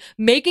after day,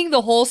 making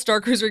the whole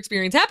Starcruiser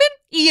experience happen,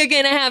 you're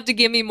gonna have to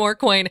give me more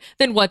coin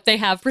than what they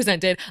have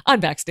presented on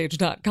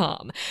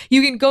Backstage.com.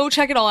 You can go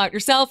check it all out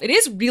yourself. It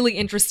is really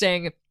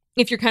interesting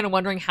if you're kind of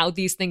wondering how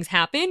these things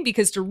happen,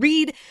 because to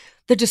read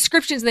the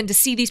descriptions and then to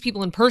see these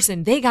people in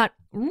person, they got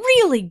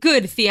really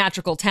good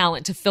theatrical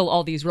talent to fill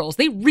all these roles.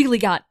 They really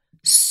got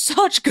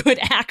such good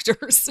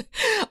actors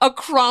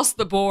across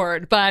the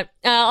board. But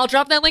I'll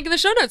drop that link in the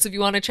show notes if you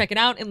want to check it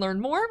out and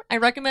learn more. I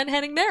recommend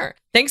heading there.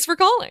 Thanks for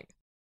calling.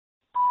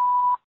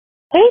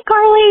 Hey,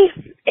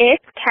 Carly.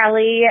 It's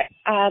Kelly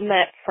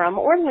from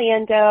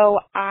Orlando.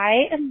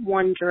 I am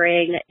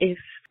wondering if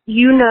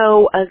you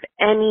know of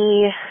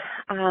any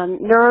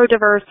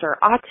neurodiverse or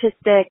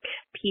autistic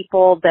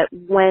people that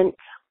went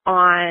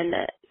on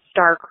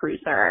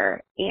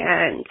Starcruiser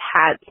and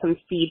had some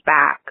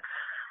feedback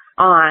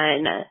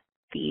on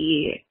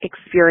the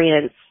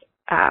experience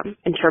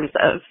in terms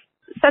of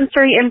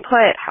sensory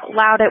input, how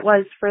loud it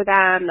was for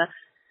them,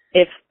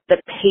 if the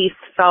pace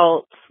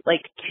felt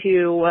like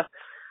too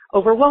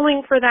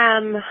overwhelming for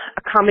them,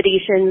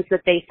 accommodations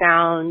that they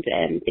found,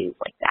 and things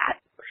like that.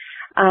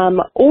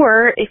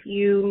 Or if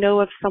you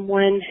know of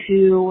someone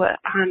who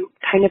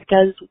kind of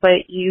does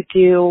what you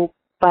do,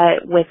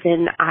 but with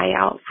an eye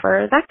out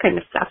for that kind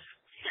of stuff.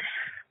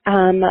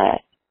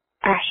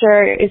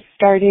 Asher is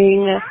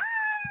starting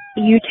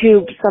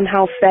YouTube,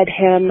 somehow fed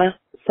him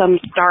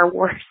some Star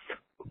Wars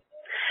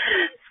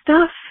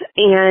stuff,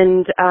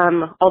 and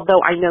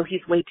although I know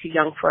he's way too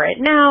young for it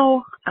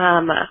now,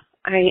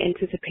 I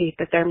anticipate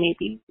that there may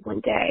be one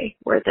day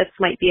where this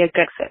might be a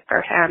good fit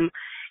for him,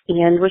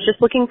 and was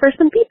just looking for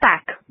some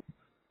feedback.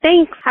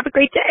 Thanks. Have a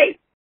great day.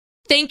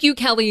 Thank you,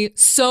 Kelly,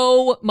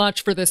 so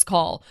much for this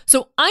call.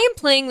 So I am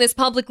playing this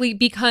publicly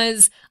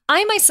because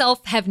I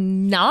myself have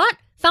not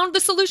found the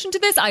solution to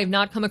this. I have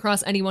not come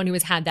across anyone who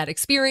has had that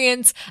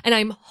experience, and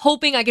I'm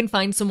hoping I can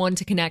find someone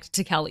to connect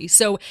to Kelly.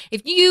 So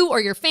if you or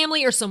your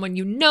family or someone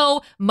you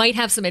know might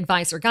have some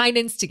advice or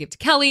guidance to give to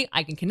Kelly,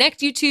 I can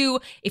connect you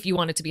to. If you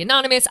want it to be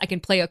anonymous, I can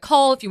play a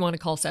call if you want to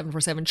call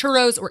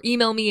 747-CHURROS or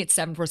email me at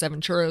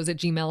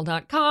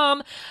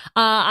 747churros@gmail.com.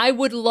 I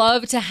would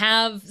love to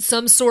have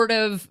some sort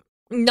of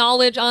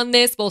knowledge on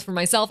this, both for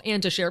myself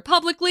and to share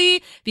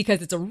publicly, because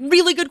it's a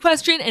really good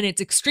question and it's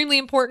extremely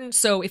important.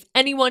 So if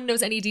anyone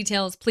knows any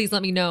details, please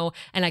let me know,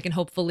 and I can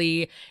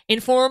hopefully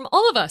inform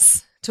all of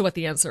us to what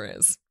the answer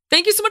is.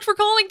 Thank you so much for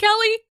calling,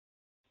 Kelly.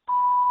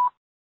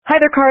 Hi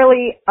there,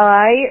 Carly.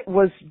 I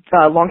was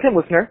a longtime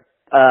listener,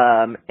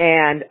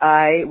 and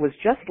I was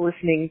just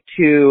listening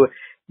to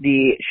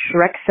the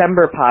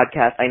Shreksember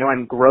podcast. I know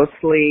I'm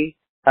grossly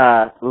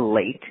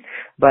late,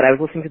 but I was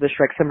listening to the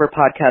Shreksember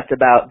podcast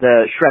about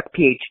the Shrek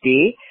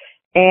PhD,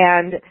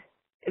 and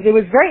it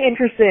was very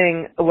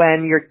interesting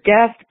when your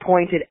guest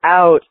pointed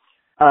out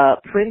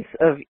Prince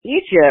of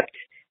Egypt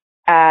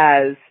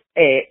as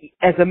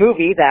a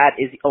movie that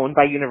is owned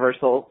by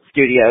Universal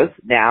Studios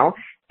now,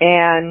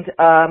 and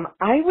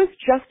I was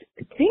just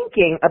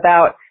thinking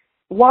about,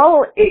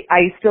 while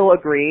I still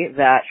agree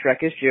that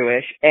Shrek is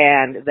Jewish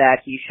and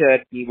that he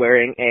should be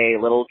wearing a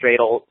little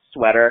dreidel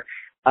sweater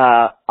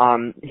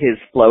on his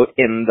float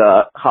in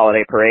the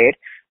holiday parade.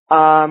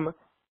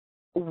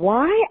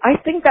 Why? I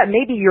think that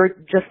maybe you're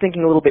just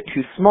thinking a little bit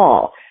too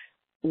small.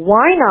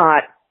 why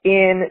not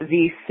in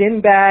the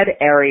Sinbad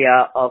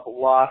area of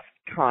Lost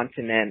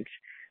Continent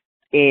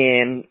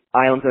in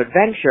Islands of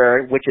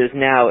Adventure, which is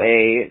now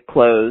a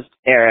closed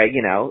area,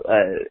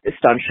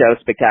 stunt show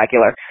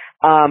spectacular.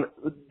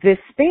 This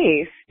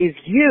space is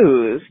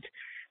used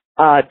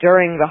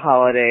during the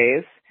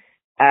holidays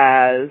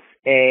as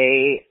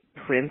a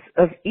Prince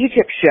of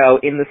Egypt show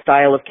in the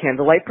style of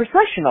Candlelight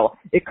Processional.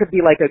 It could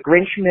be like a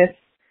Grinchmas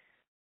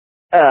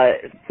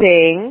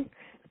thing,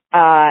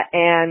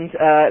 and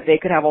they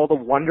could have all the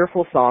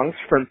wonderful songs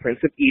from Prince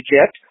of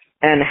Egypt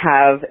and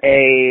have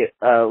a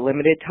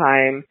limited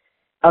time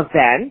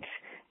event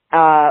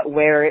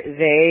where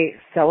they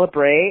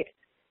celebrate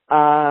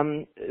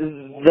the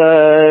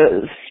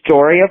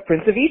story of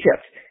Prince of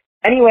Egypt.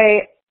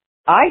 Anyway,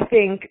 I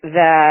think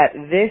that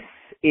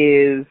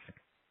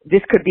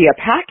this could be a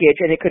package,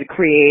 and it could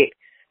create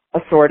a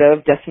sort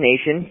of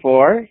destination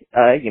for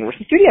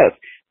Universal Studios.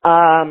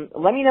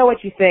 Let me know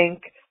what you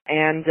think,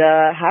 and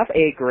have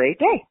a great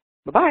day.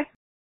 Bye-bye.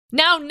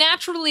 Now,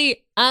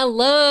 naturally, I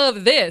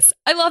love this.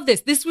 I love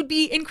this. This would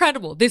be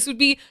incredible. This would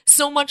be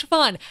so much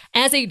fun.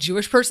 As a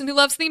Jewish person who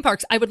loves theme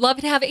parks, I would love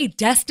to have a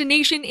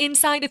destination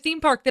inside a theme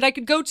park that I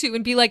could go to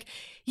and be like,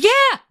 yeah,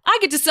 I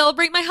get to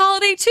celebrate my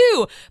holiday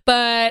too.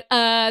 But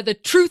the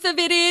truth of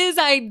it is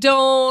I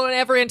don't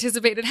ever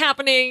anticipate it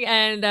happening.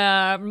 And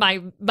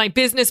my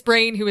business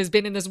brain, who has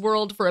been in this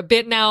world for a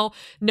bit now,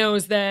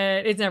 knows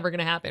that it's never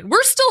going to happen.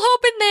 We're still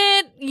hoping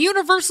that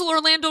Universal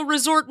Orlando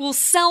Resort will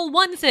sell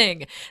one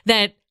thing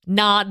that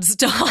nods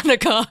to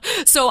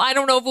Hanukkah. So I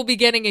don't know if we'll be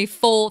getting a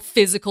full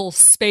physical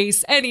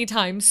space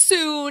anytime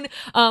soon.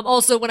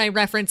 Also, when I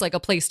reference like a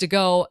place to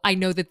go, I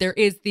know that there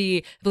is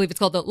I believe it's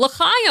called the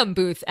L'Chaim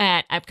booth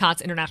at Epcot's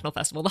International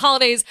Festival of the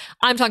Holidays.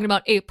 I'm talking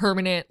about a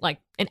permanent, like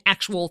an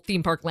actual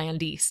theme park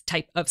landy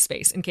type of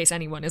space, in case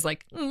anyone is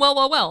like,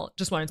 well,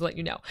 just wanted to let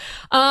you know.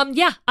 I'm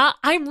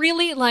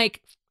really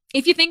like,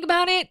 if you think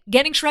about it,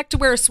 getting Shrek to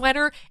wear a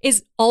sweater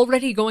is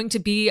already going to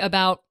be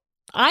about,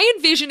 I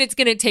envision it's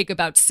going to take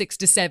about 6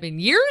 to 7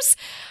 years.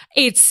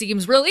 It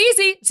seems real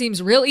easy. It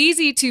seems real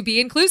easy to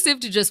be inclusive,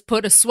 to just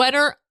put a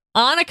sweater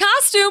on a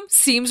costume.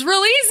 Seems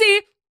real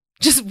easy.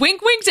 Just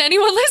wink, wink to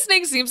anyone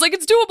listening. Seems like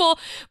it's doable.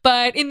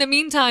 But in the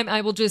meantime,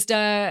 I will just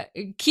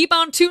keep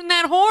on tooting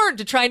that horn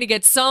to try to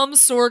get some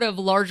sort of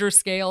larger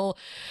scale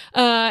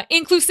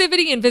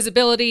inclusivity and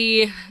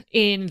visibility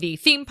in the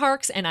theme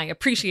parks. And I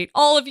appreciate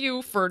all of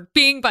you for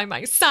being by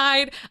my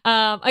side.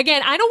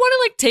 Again, I don't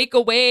want to take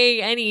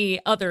away any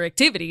other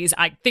activities.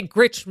 I think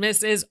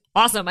Grinchmas is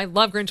awesome. I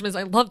love Grinchmas.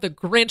 I love the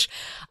Grinch.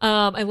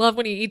 I love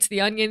when he eats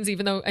the onions,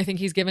 even though I think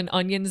he's given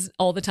onions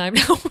all the time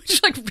now,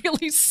 which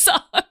really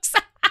sucks.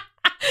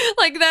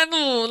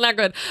 Not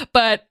good.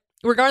 But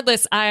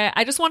regardless,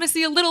 I just want to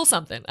see a little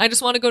something. I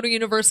just want to go to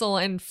Universal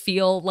and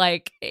feel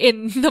like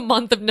in the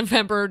month of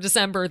November or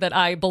December that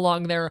I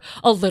belong there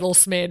a little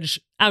smidge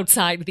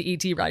outside the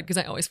ET ride, because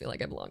I always feel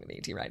like I belong in the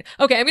ET ride.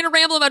 Okay, I'm going to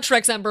ramble about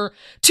Shreksember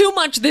too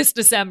much this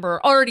December.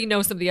 Already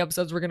know some of the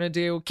episodes we're going to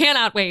do.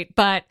 Cannot wait.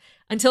 But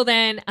until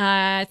then,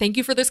 thank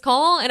you for this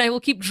call, and I will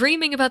keep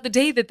dreaming about the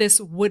day that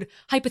this would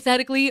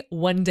hypothetically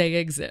one day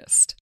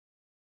exist.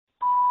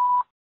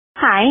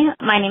 Hi,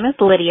 my name is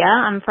Lydia.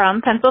 I'm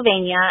from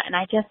Pennsylvania, and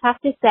I just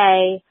have to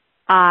say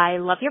I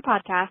love your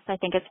podcast. I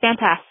think it's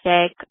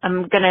fantastic.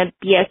 I'm going to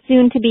be a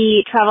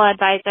soon-to-be travel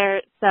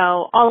advisor,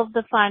 so all of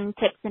the fun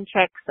tips and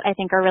tricks I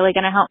think are really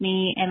going to help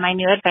me in my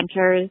new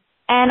adventures.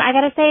 And I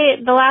got to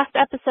say, the last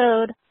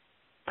episode,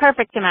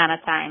 perfect amount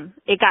of time.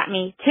 It got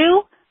me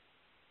to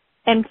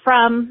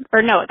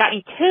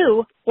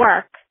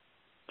work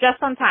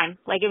just on time.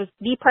 Like, it was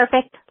the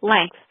perfect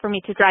length for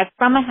me to drive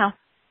from my house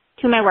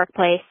to my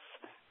workplace.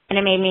 And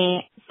it made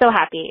me so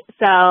happy.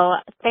 So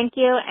thank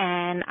you,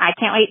 and I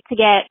can't wait to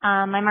get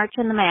my merch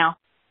in the mail.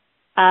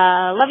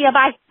 Love you.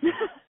 Bye.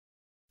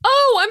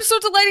 Oh, I'm so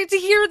delighted to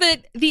hear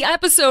that the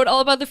episode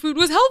all about the food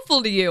was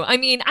helpful to you. I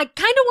mean, I kind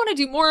of want to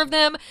do more of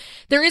them.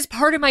 There is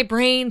part of my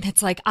brain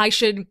that's like, I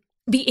should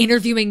be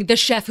interviewing the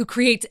chef who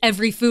creates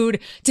every food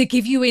to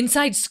give you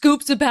inside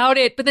scoops about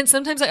it. But then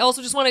sometimes I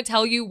also just want to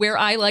tell you where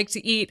I like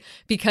to eat,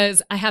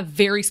 because I have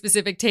very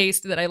specific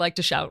taste that I like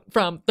to shout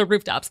from the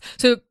rooftops.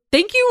 So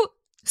thank you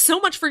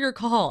so much for your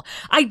call.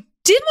 I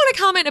did want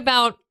to comment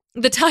about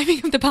the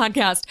timing of the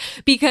podcast,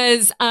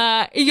 because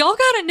y'all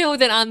gotta know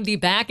that on the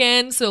back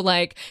end, so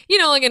like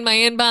in my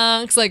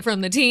inbox, like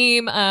from the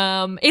team,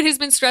 it has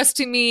been stressed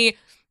to me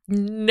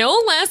no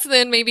less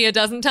than maybe a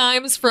dozen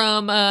times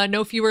from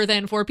no fewer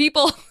than 4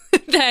 people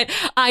that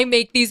I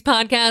make these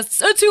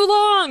podcasts too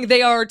long.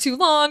 They are too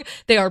long.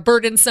 They are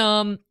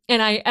burdensome.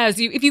 And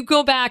if you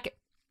go back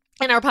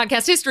in our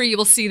podcast history, you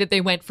will see that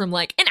they went from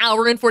like an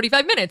hour and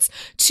 45 minutes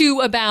to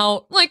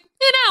about like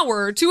an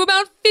hour to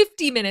about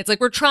 50 minutes. Like,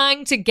 we're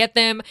trying to get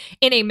them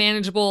in a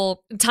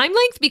manageable time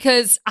length,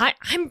 because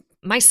I'm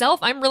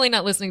really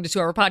not listening to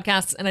 2-hour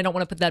podcasts, and I don't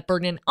want to put that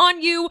burden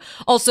on you.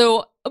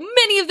 Also,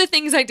 many of the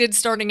things I did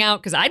starting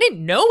out because I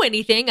didn't know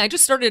anything. I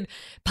just started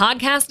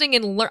podcasting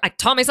and I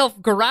taught myself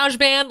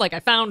GarageBand. Like I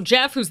found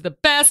Jeff, who's the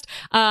best.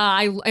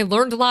 I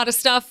learned a lot of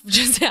stuff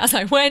just as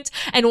I went.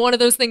 And one of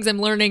those things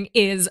I'm learning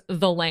is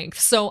the length.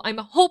 So I'm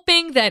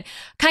hoping that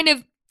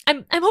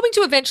I'm hoping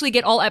to eventually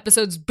get all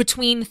episodes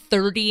between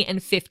 30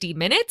 and 50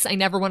 minutes. I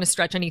never want to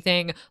stretch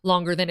anything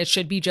longer than it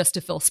should be just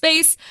to fill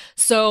space.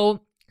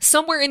 So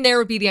somewhere in there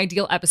would be the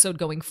ideal episode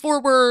going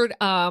forward.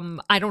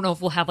 I don't know if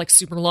we'll have like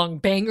super long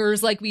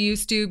bangers like we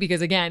used to,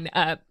 because again,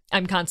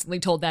 I'm constantly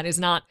told that is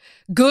not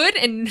good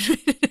and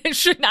I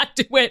should not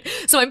do it.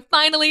 So I'm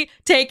finally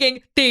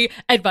taking the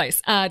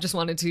advice. Just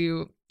wanted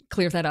to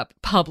clear that up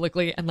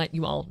publicly and let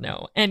you all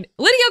know. And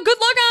Lydia, good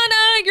luck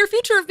on your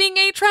future of being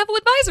a travel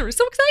advisor. It's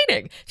so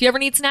exciting. If you ever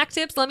need snack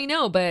tips, let me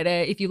know. But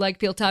if you like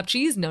peel top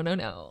cheese, no.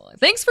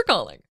 Thanks for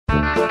calling.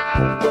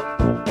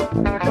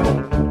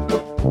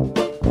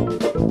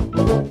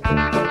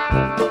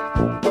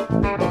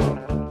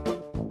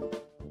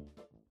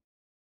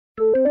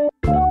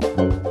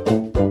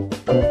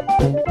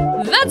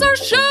 That's our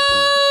show!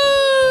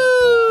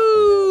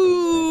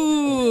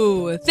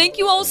 Thank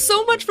you all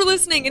so much for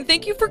listening, and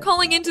thank you for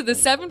calling into the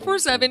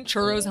 747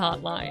 Churros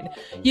hotline.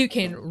 You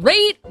can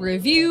rate,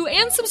 review,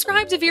 and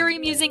subscribe to Very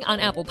Amusing on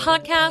Apple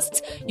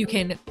Podcasts. You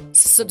can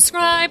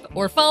subscribe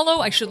or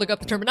follow, I should look up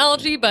the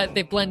terminology, but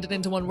they've blended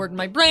into one word in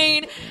my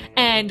brain,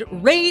 and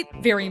rate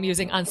Very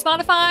Amusing on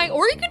Spotify,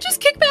 or you can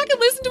just kick back and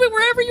listen to it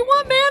wherever you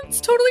want, man.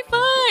 It's totally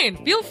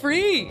fine. Feel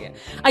free.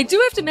 I do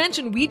have to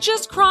mention, we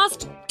just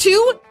crossed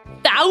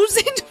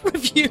 2,000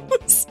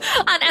 reviews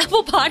on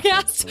Apple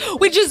Podcasts,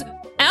 which is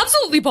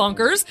absolutely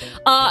bonkers,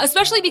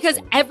 especially because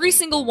every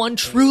single one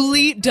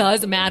truly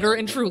does matter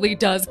and truly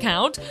does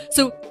count.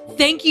 So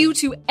thank you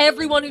to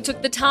everyone who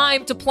took the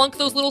time to plunk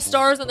those little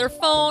stars on their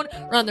phone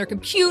or on their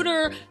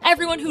computer,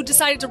 everyone who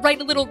decided to write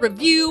a little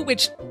review,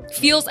 which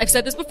feels, I've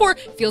said this before,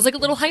 feels like a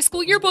little high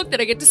school yearbook that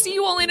I get to see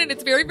you all in, and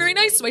it's very, very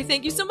nice, so I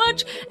thank you so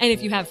much. And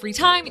if you have free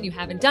time and you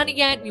haven't done it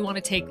yet, and you want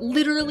to take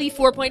literally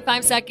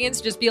 4.5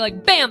 seconds, just be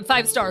like, bam,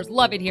 5 stars,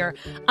 love it here,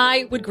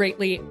 I would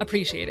greatly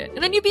appreciate it.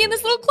 And then you'd be in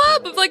this little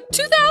club of like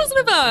 2,000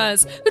 of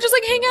us who just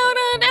like hang out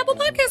on Apple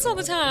Podcasts all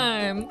the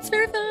time. It's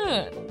very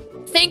fun.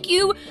 Thank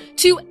you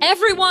to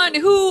everyone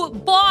who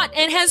bought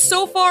and has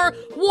so far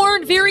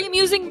worn Very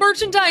Amusing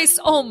merchandise.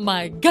 Oh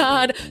my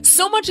God.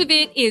 So much of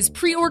it is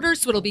pre-order,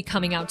 so it'll be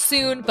coming out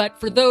soon. But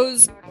for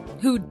those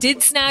who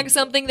did snag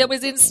something that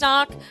was in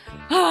stock,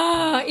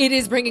 it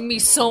is bringing me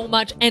so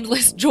much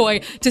endless joy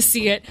to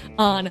see it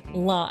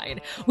online.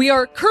 We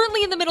are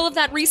currently in the middle of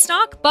that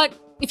restock, but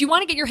if you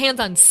want to get your hands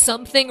on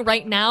something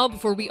right now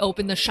before we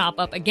open the shop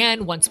up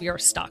again once we are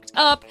stocked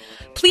up,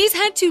 please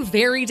head to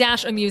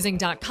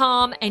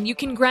very-amusing.com and you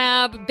can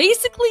grab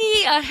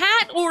basically a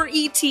hat or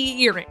ET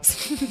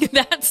earrings.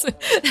 That's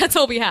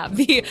all we have.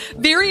 The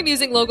Very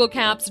Amusing logo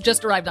caps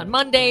just arrived on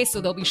Monday,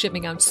 so they'll be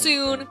shipping out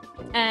soon.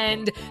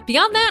 And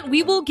beyond that,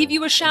 we will give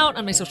you a shout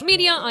on my social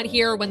media on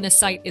here when this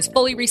site is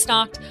fully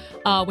restocked,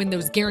 when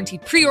those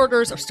guaranteed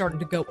pre-orders are starting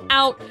to go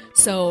out.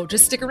 So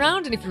just stick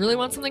around, and if you really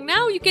want something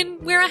now, you can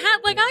wear a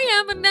hat like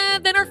I am, and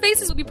then our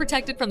faces will be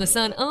protected from the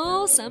sun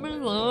all summer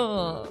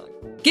long.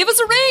 Give us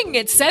a ring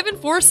at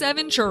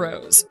 747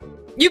 Churros.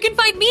 You can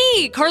find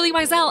me, Carly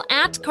Wiesel,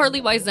 at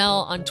Carly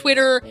Wiesel on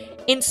Twitter,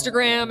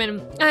 Instagram,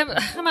 and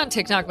I'm on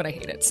TikTok, but I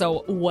hate it,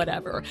 so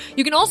whatever.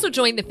 You can also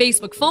join the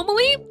Facebook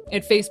family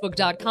at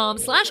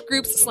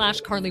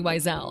facebook.com/groups/Carly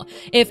Wiesel.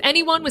 If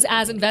anyone was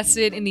as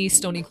invested in the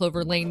Stony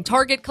Clover Lane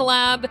Target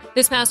collab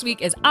this past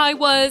week as I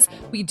was,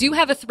 we do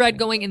have a thread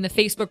going in the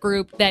Facebook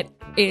group that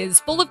is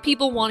full of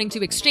people wanting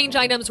to exchange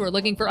items who are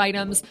looking for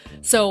items.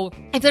 So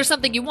if there's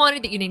something you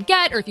wanted that you didn't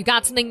get, or if you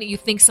got something that you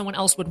think someone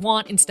else would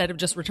want instead of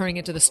just returning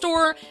it to the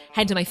store,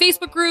 head to my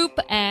Facebook group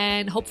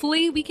and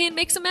hopefully we can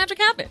make some magic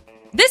happen.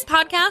 This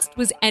podcast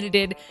was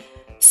edited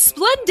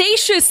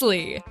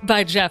splendaciously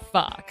by Jeff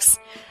Fox.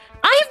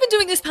 I have been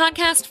doing this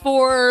podcast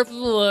for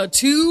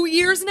 2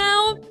 years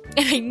now,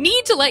 and I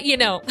need to let you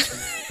know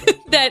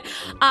that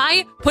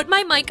I put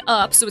my mic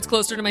up so it's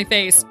closer to my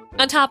face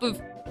on top of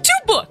 2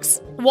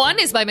 books. One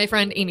is by my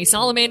friend Amy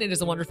Solomon. It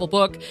is a wonderful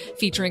book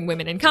featuring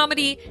women in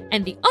comedy.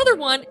 And the other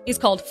one is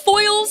called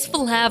Foyle's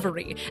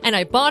Philavery. And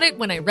I bought it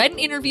when I read an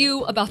interview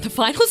about the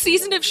final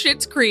season of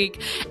Schitt's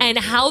Creek and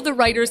how the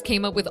writers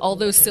came up with all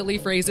those silly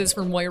phrases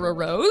from Moira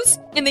Rose.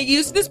 And they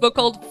used this book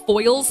called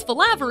Foyle's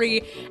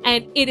Philavery.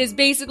 And it is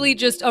basically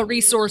just a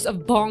resource of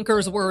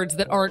bonkers words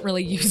that aren't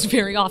really used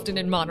very often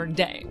in modern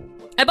day.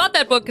 I bought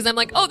that book because I'm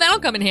like, oh, that'll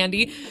come in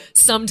handy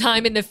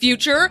sometime in the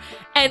future.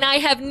 And I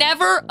have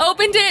never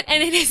opened it,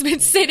 and it has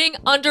been sitting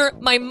under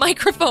my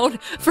microphone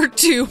for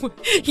 2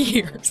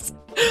 years.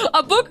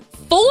 A book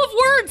full of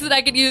words that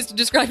I could use to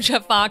describe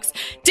Jeff Fox.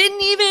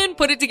 Didn't even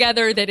put it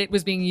together that it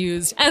was being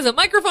used as a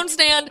microphone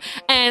stand,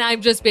 and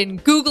I've just been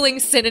Googling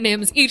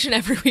synonyms each and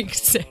every week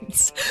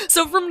since.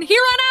 So from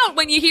here on out,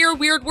 when you hear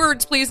weird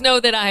words, please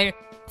know that I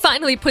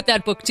finally put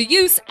that book to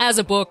use as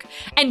a book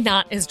and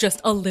not as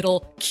just a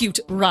little cute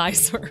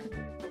riser.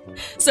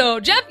 So,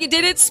 Jeff, you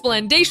did it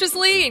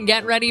splendaciously, and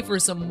get ready for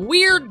some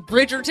weird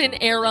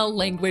Bridgerton-era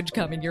language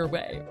coming your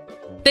way.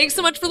 Thanks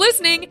so much for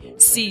listening.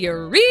 See you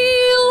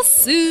real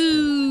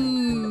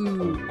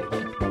soon.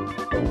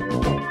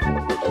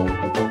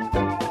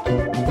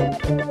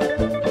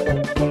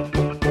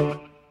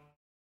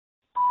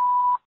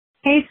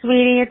 Hey,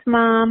 sweetie, it's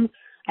Mom.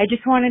 I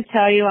just want to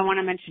tell you, I want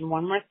to mention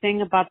one more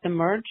thing about the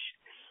merch.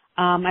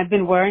 I've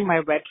been wearing my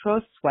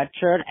retro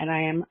sweatshirt, and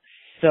I am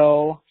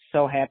so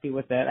happy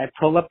with it. I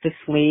pull up the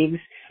sleeves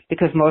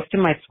because most of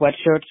my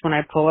sweatshirts, when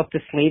I pull up the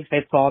sleeves,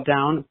 they fall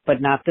down,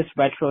 but not this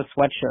retro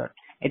sweatshirt.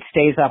 It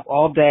stays up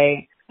all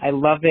day. I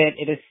love it.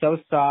 It is so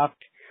soft.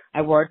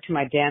 I wore it to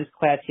my dance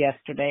class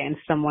yesterday, and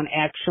someone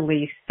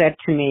actually said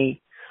to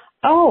me,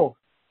 "Oh,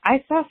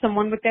 I saw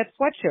someone with that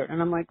sweatshirt."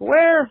 And I'm like,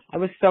 "Where?" I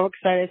was so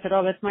excited. I said,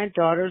 "Oh, that's my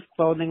daughter's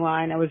clothing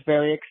line." I was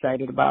very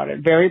excited about it,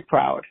 very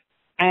proud.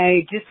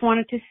 I just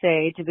wanted to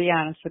say, to be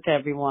honest with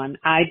everyone,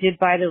 I did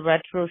buy the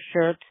retro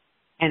shirt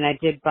and I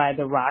did buy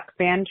the rock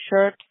band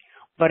shirt,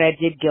 but I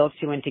did guilt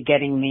you into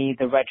getting me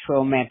the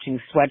retro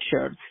matching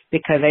sweatshirt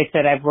because I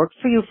said, I've worked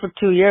for you for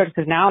 2 years,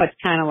 because now it's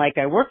kind of like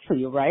I work for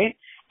you, right?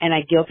 And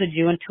I guilted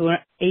you into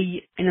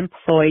an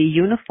employee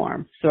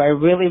uniform. So I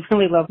really,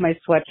 really love my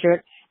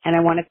sweatshirt, and I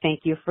want to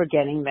thank you for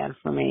getting that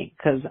for me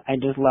because I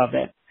just love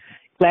it.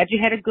 Glad you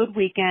had a good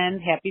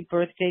weekend. Happy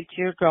birthday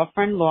to your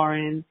girlfriend,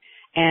 Lauren.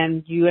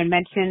 And you had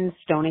mentioned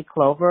Stony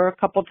Clover a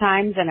couple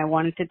times, and I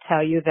wanted to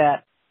tell you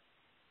that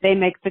they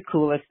make the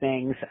coolest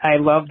things. I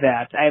love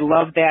that. I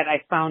love that.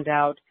 I found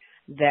out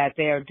that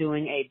they are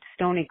doing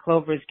Stony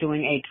Clover is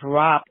doing a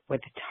drop with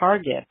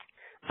Target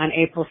on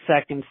April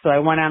 2nd. So I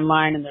went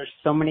online, and there's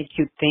so many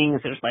cute things.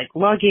 There's like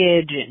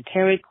luggage and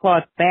terry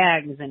cloth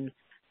bags and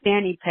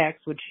fanny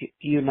packs, which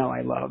you know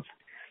I love.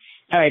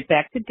 All right,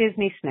 back to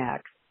Disney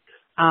snacks.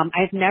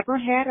 I've never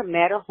had a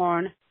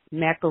Matterhorn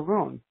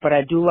macaroon, but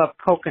I do love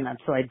coconut,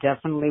 so I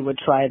definitely would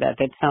try that.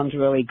 That sounds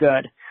really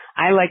good.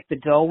 I like the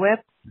Dole Whip.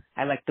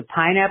 I like the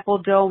pineapple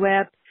Dole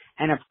Whip.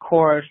 And of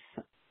course,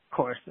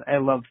 I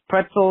love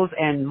pretzels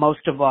and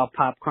most of all,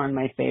 popcorn,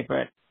 my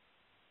favorite.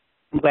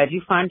 I'm glad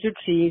you found your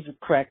cheese. You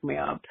cracked me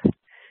up.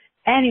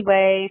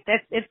 Anyway,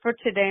 that's it for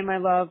today, my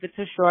love. It's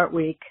a short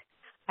week.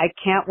 I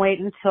can't wait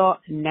until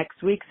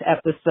next week's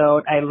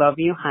episode. I love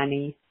you,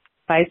 honey.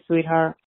 Bye, sweetheart.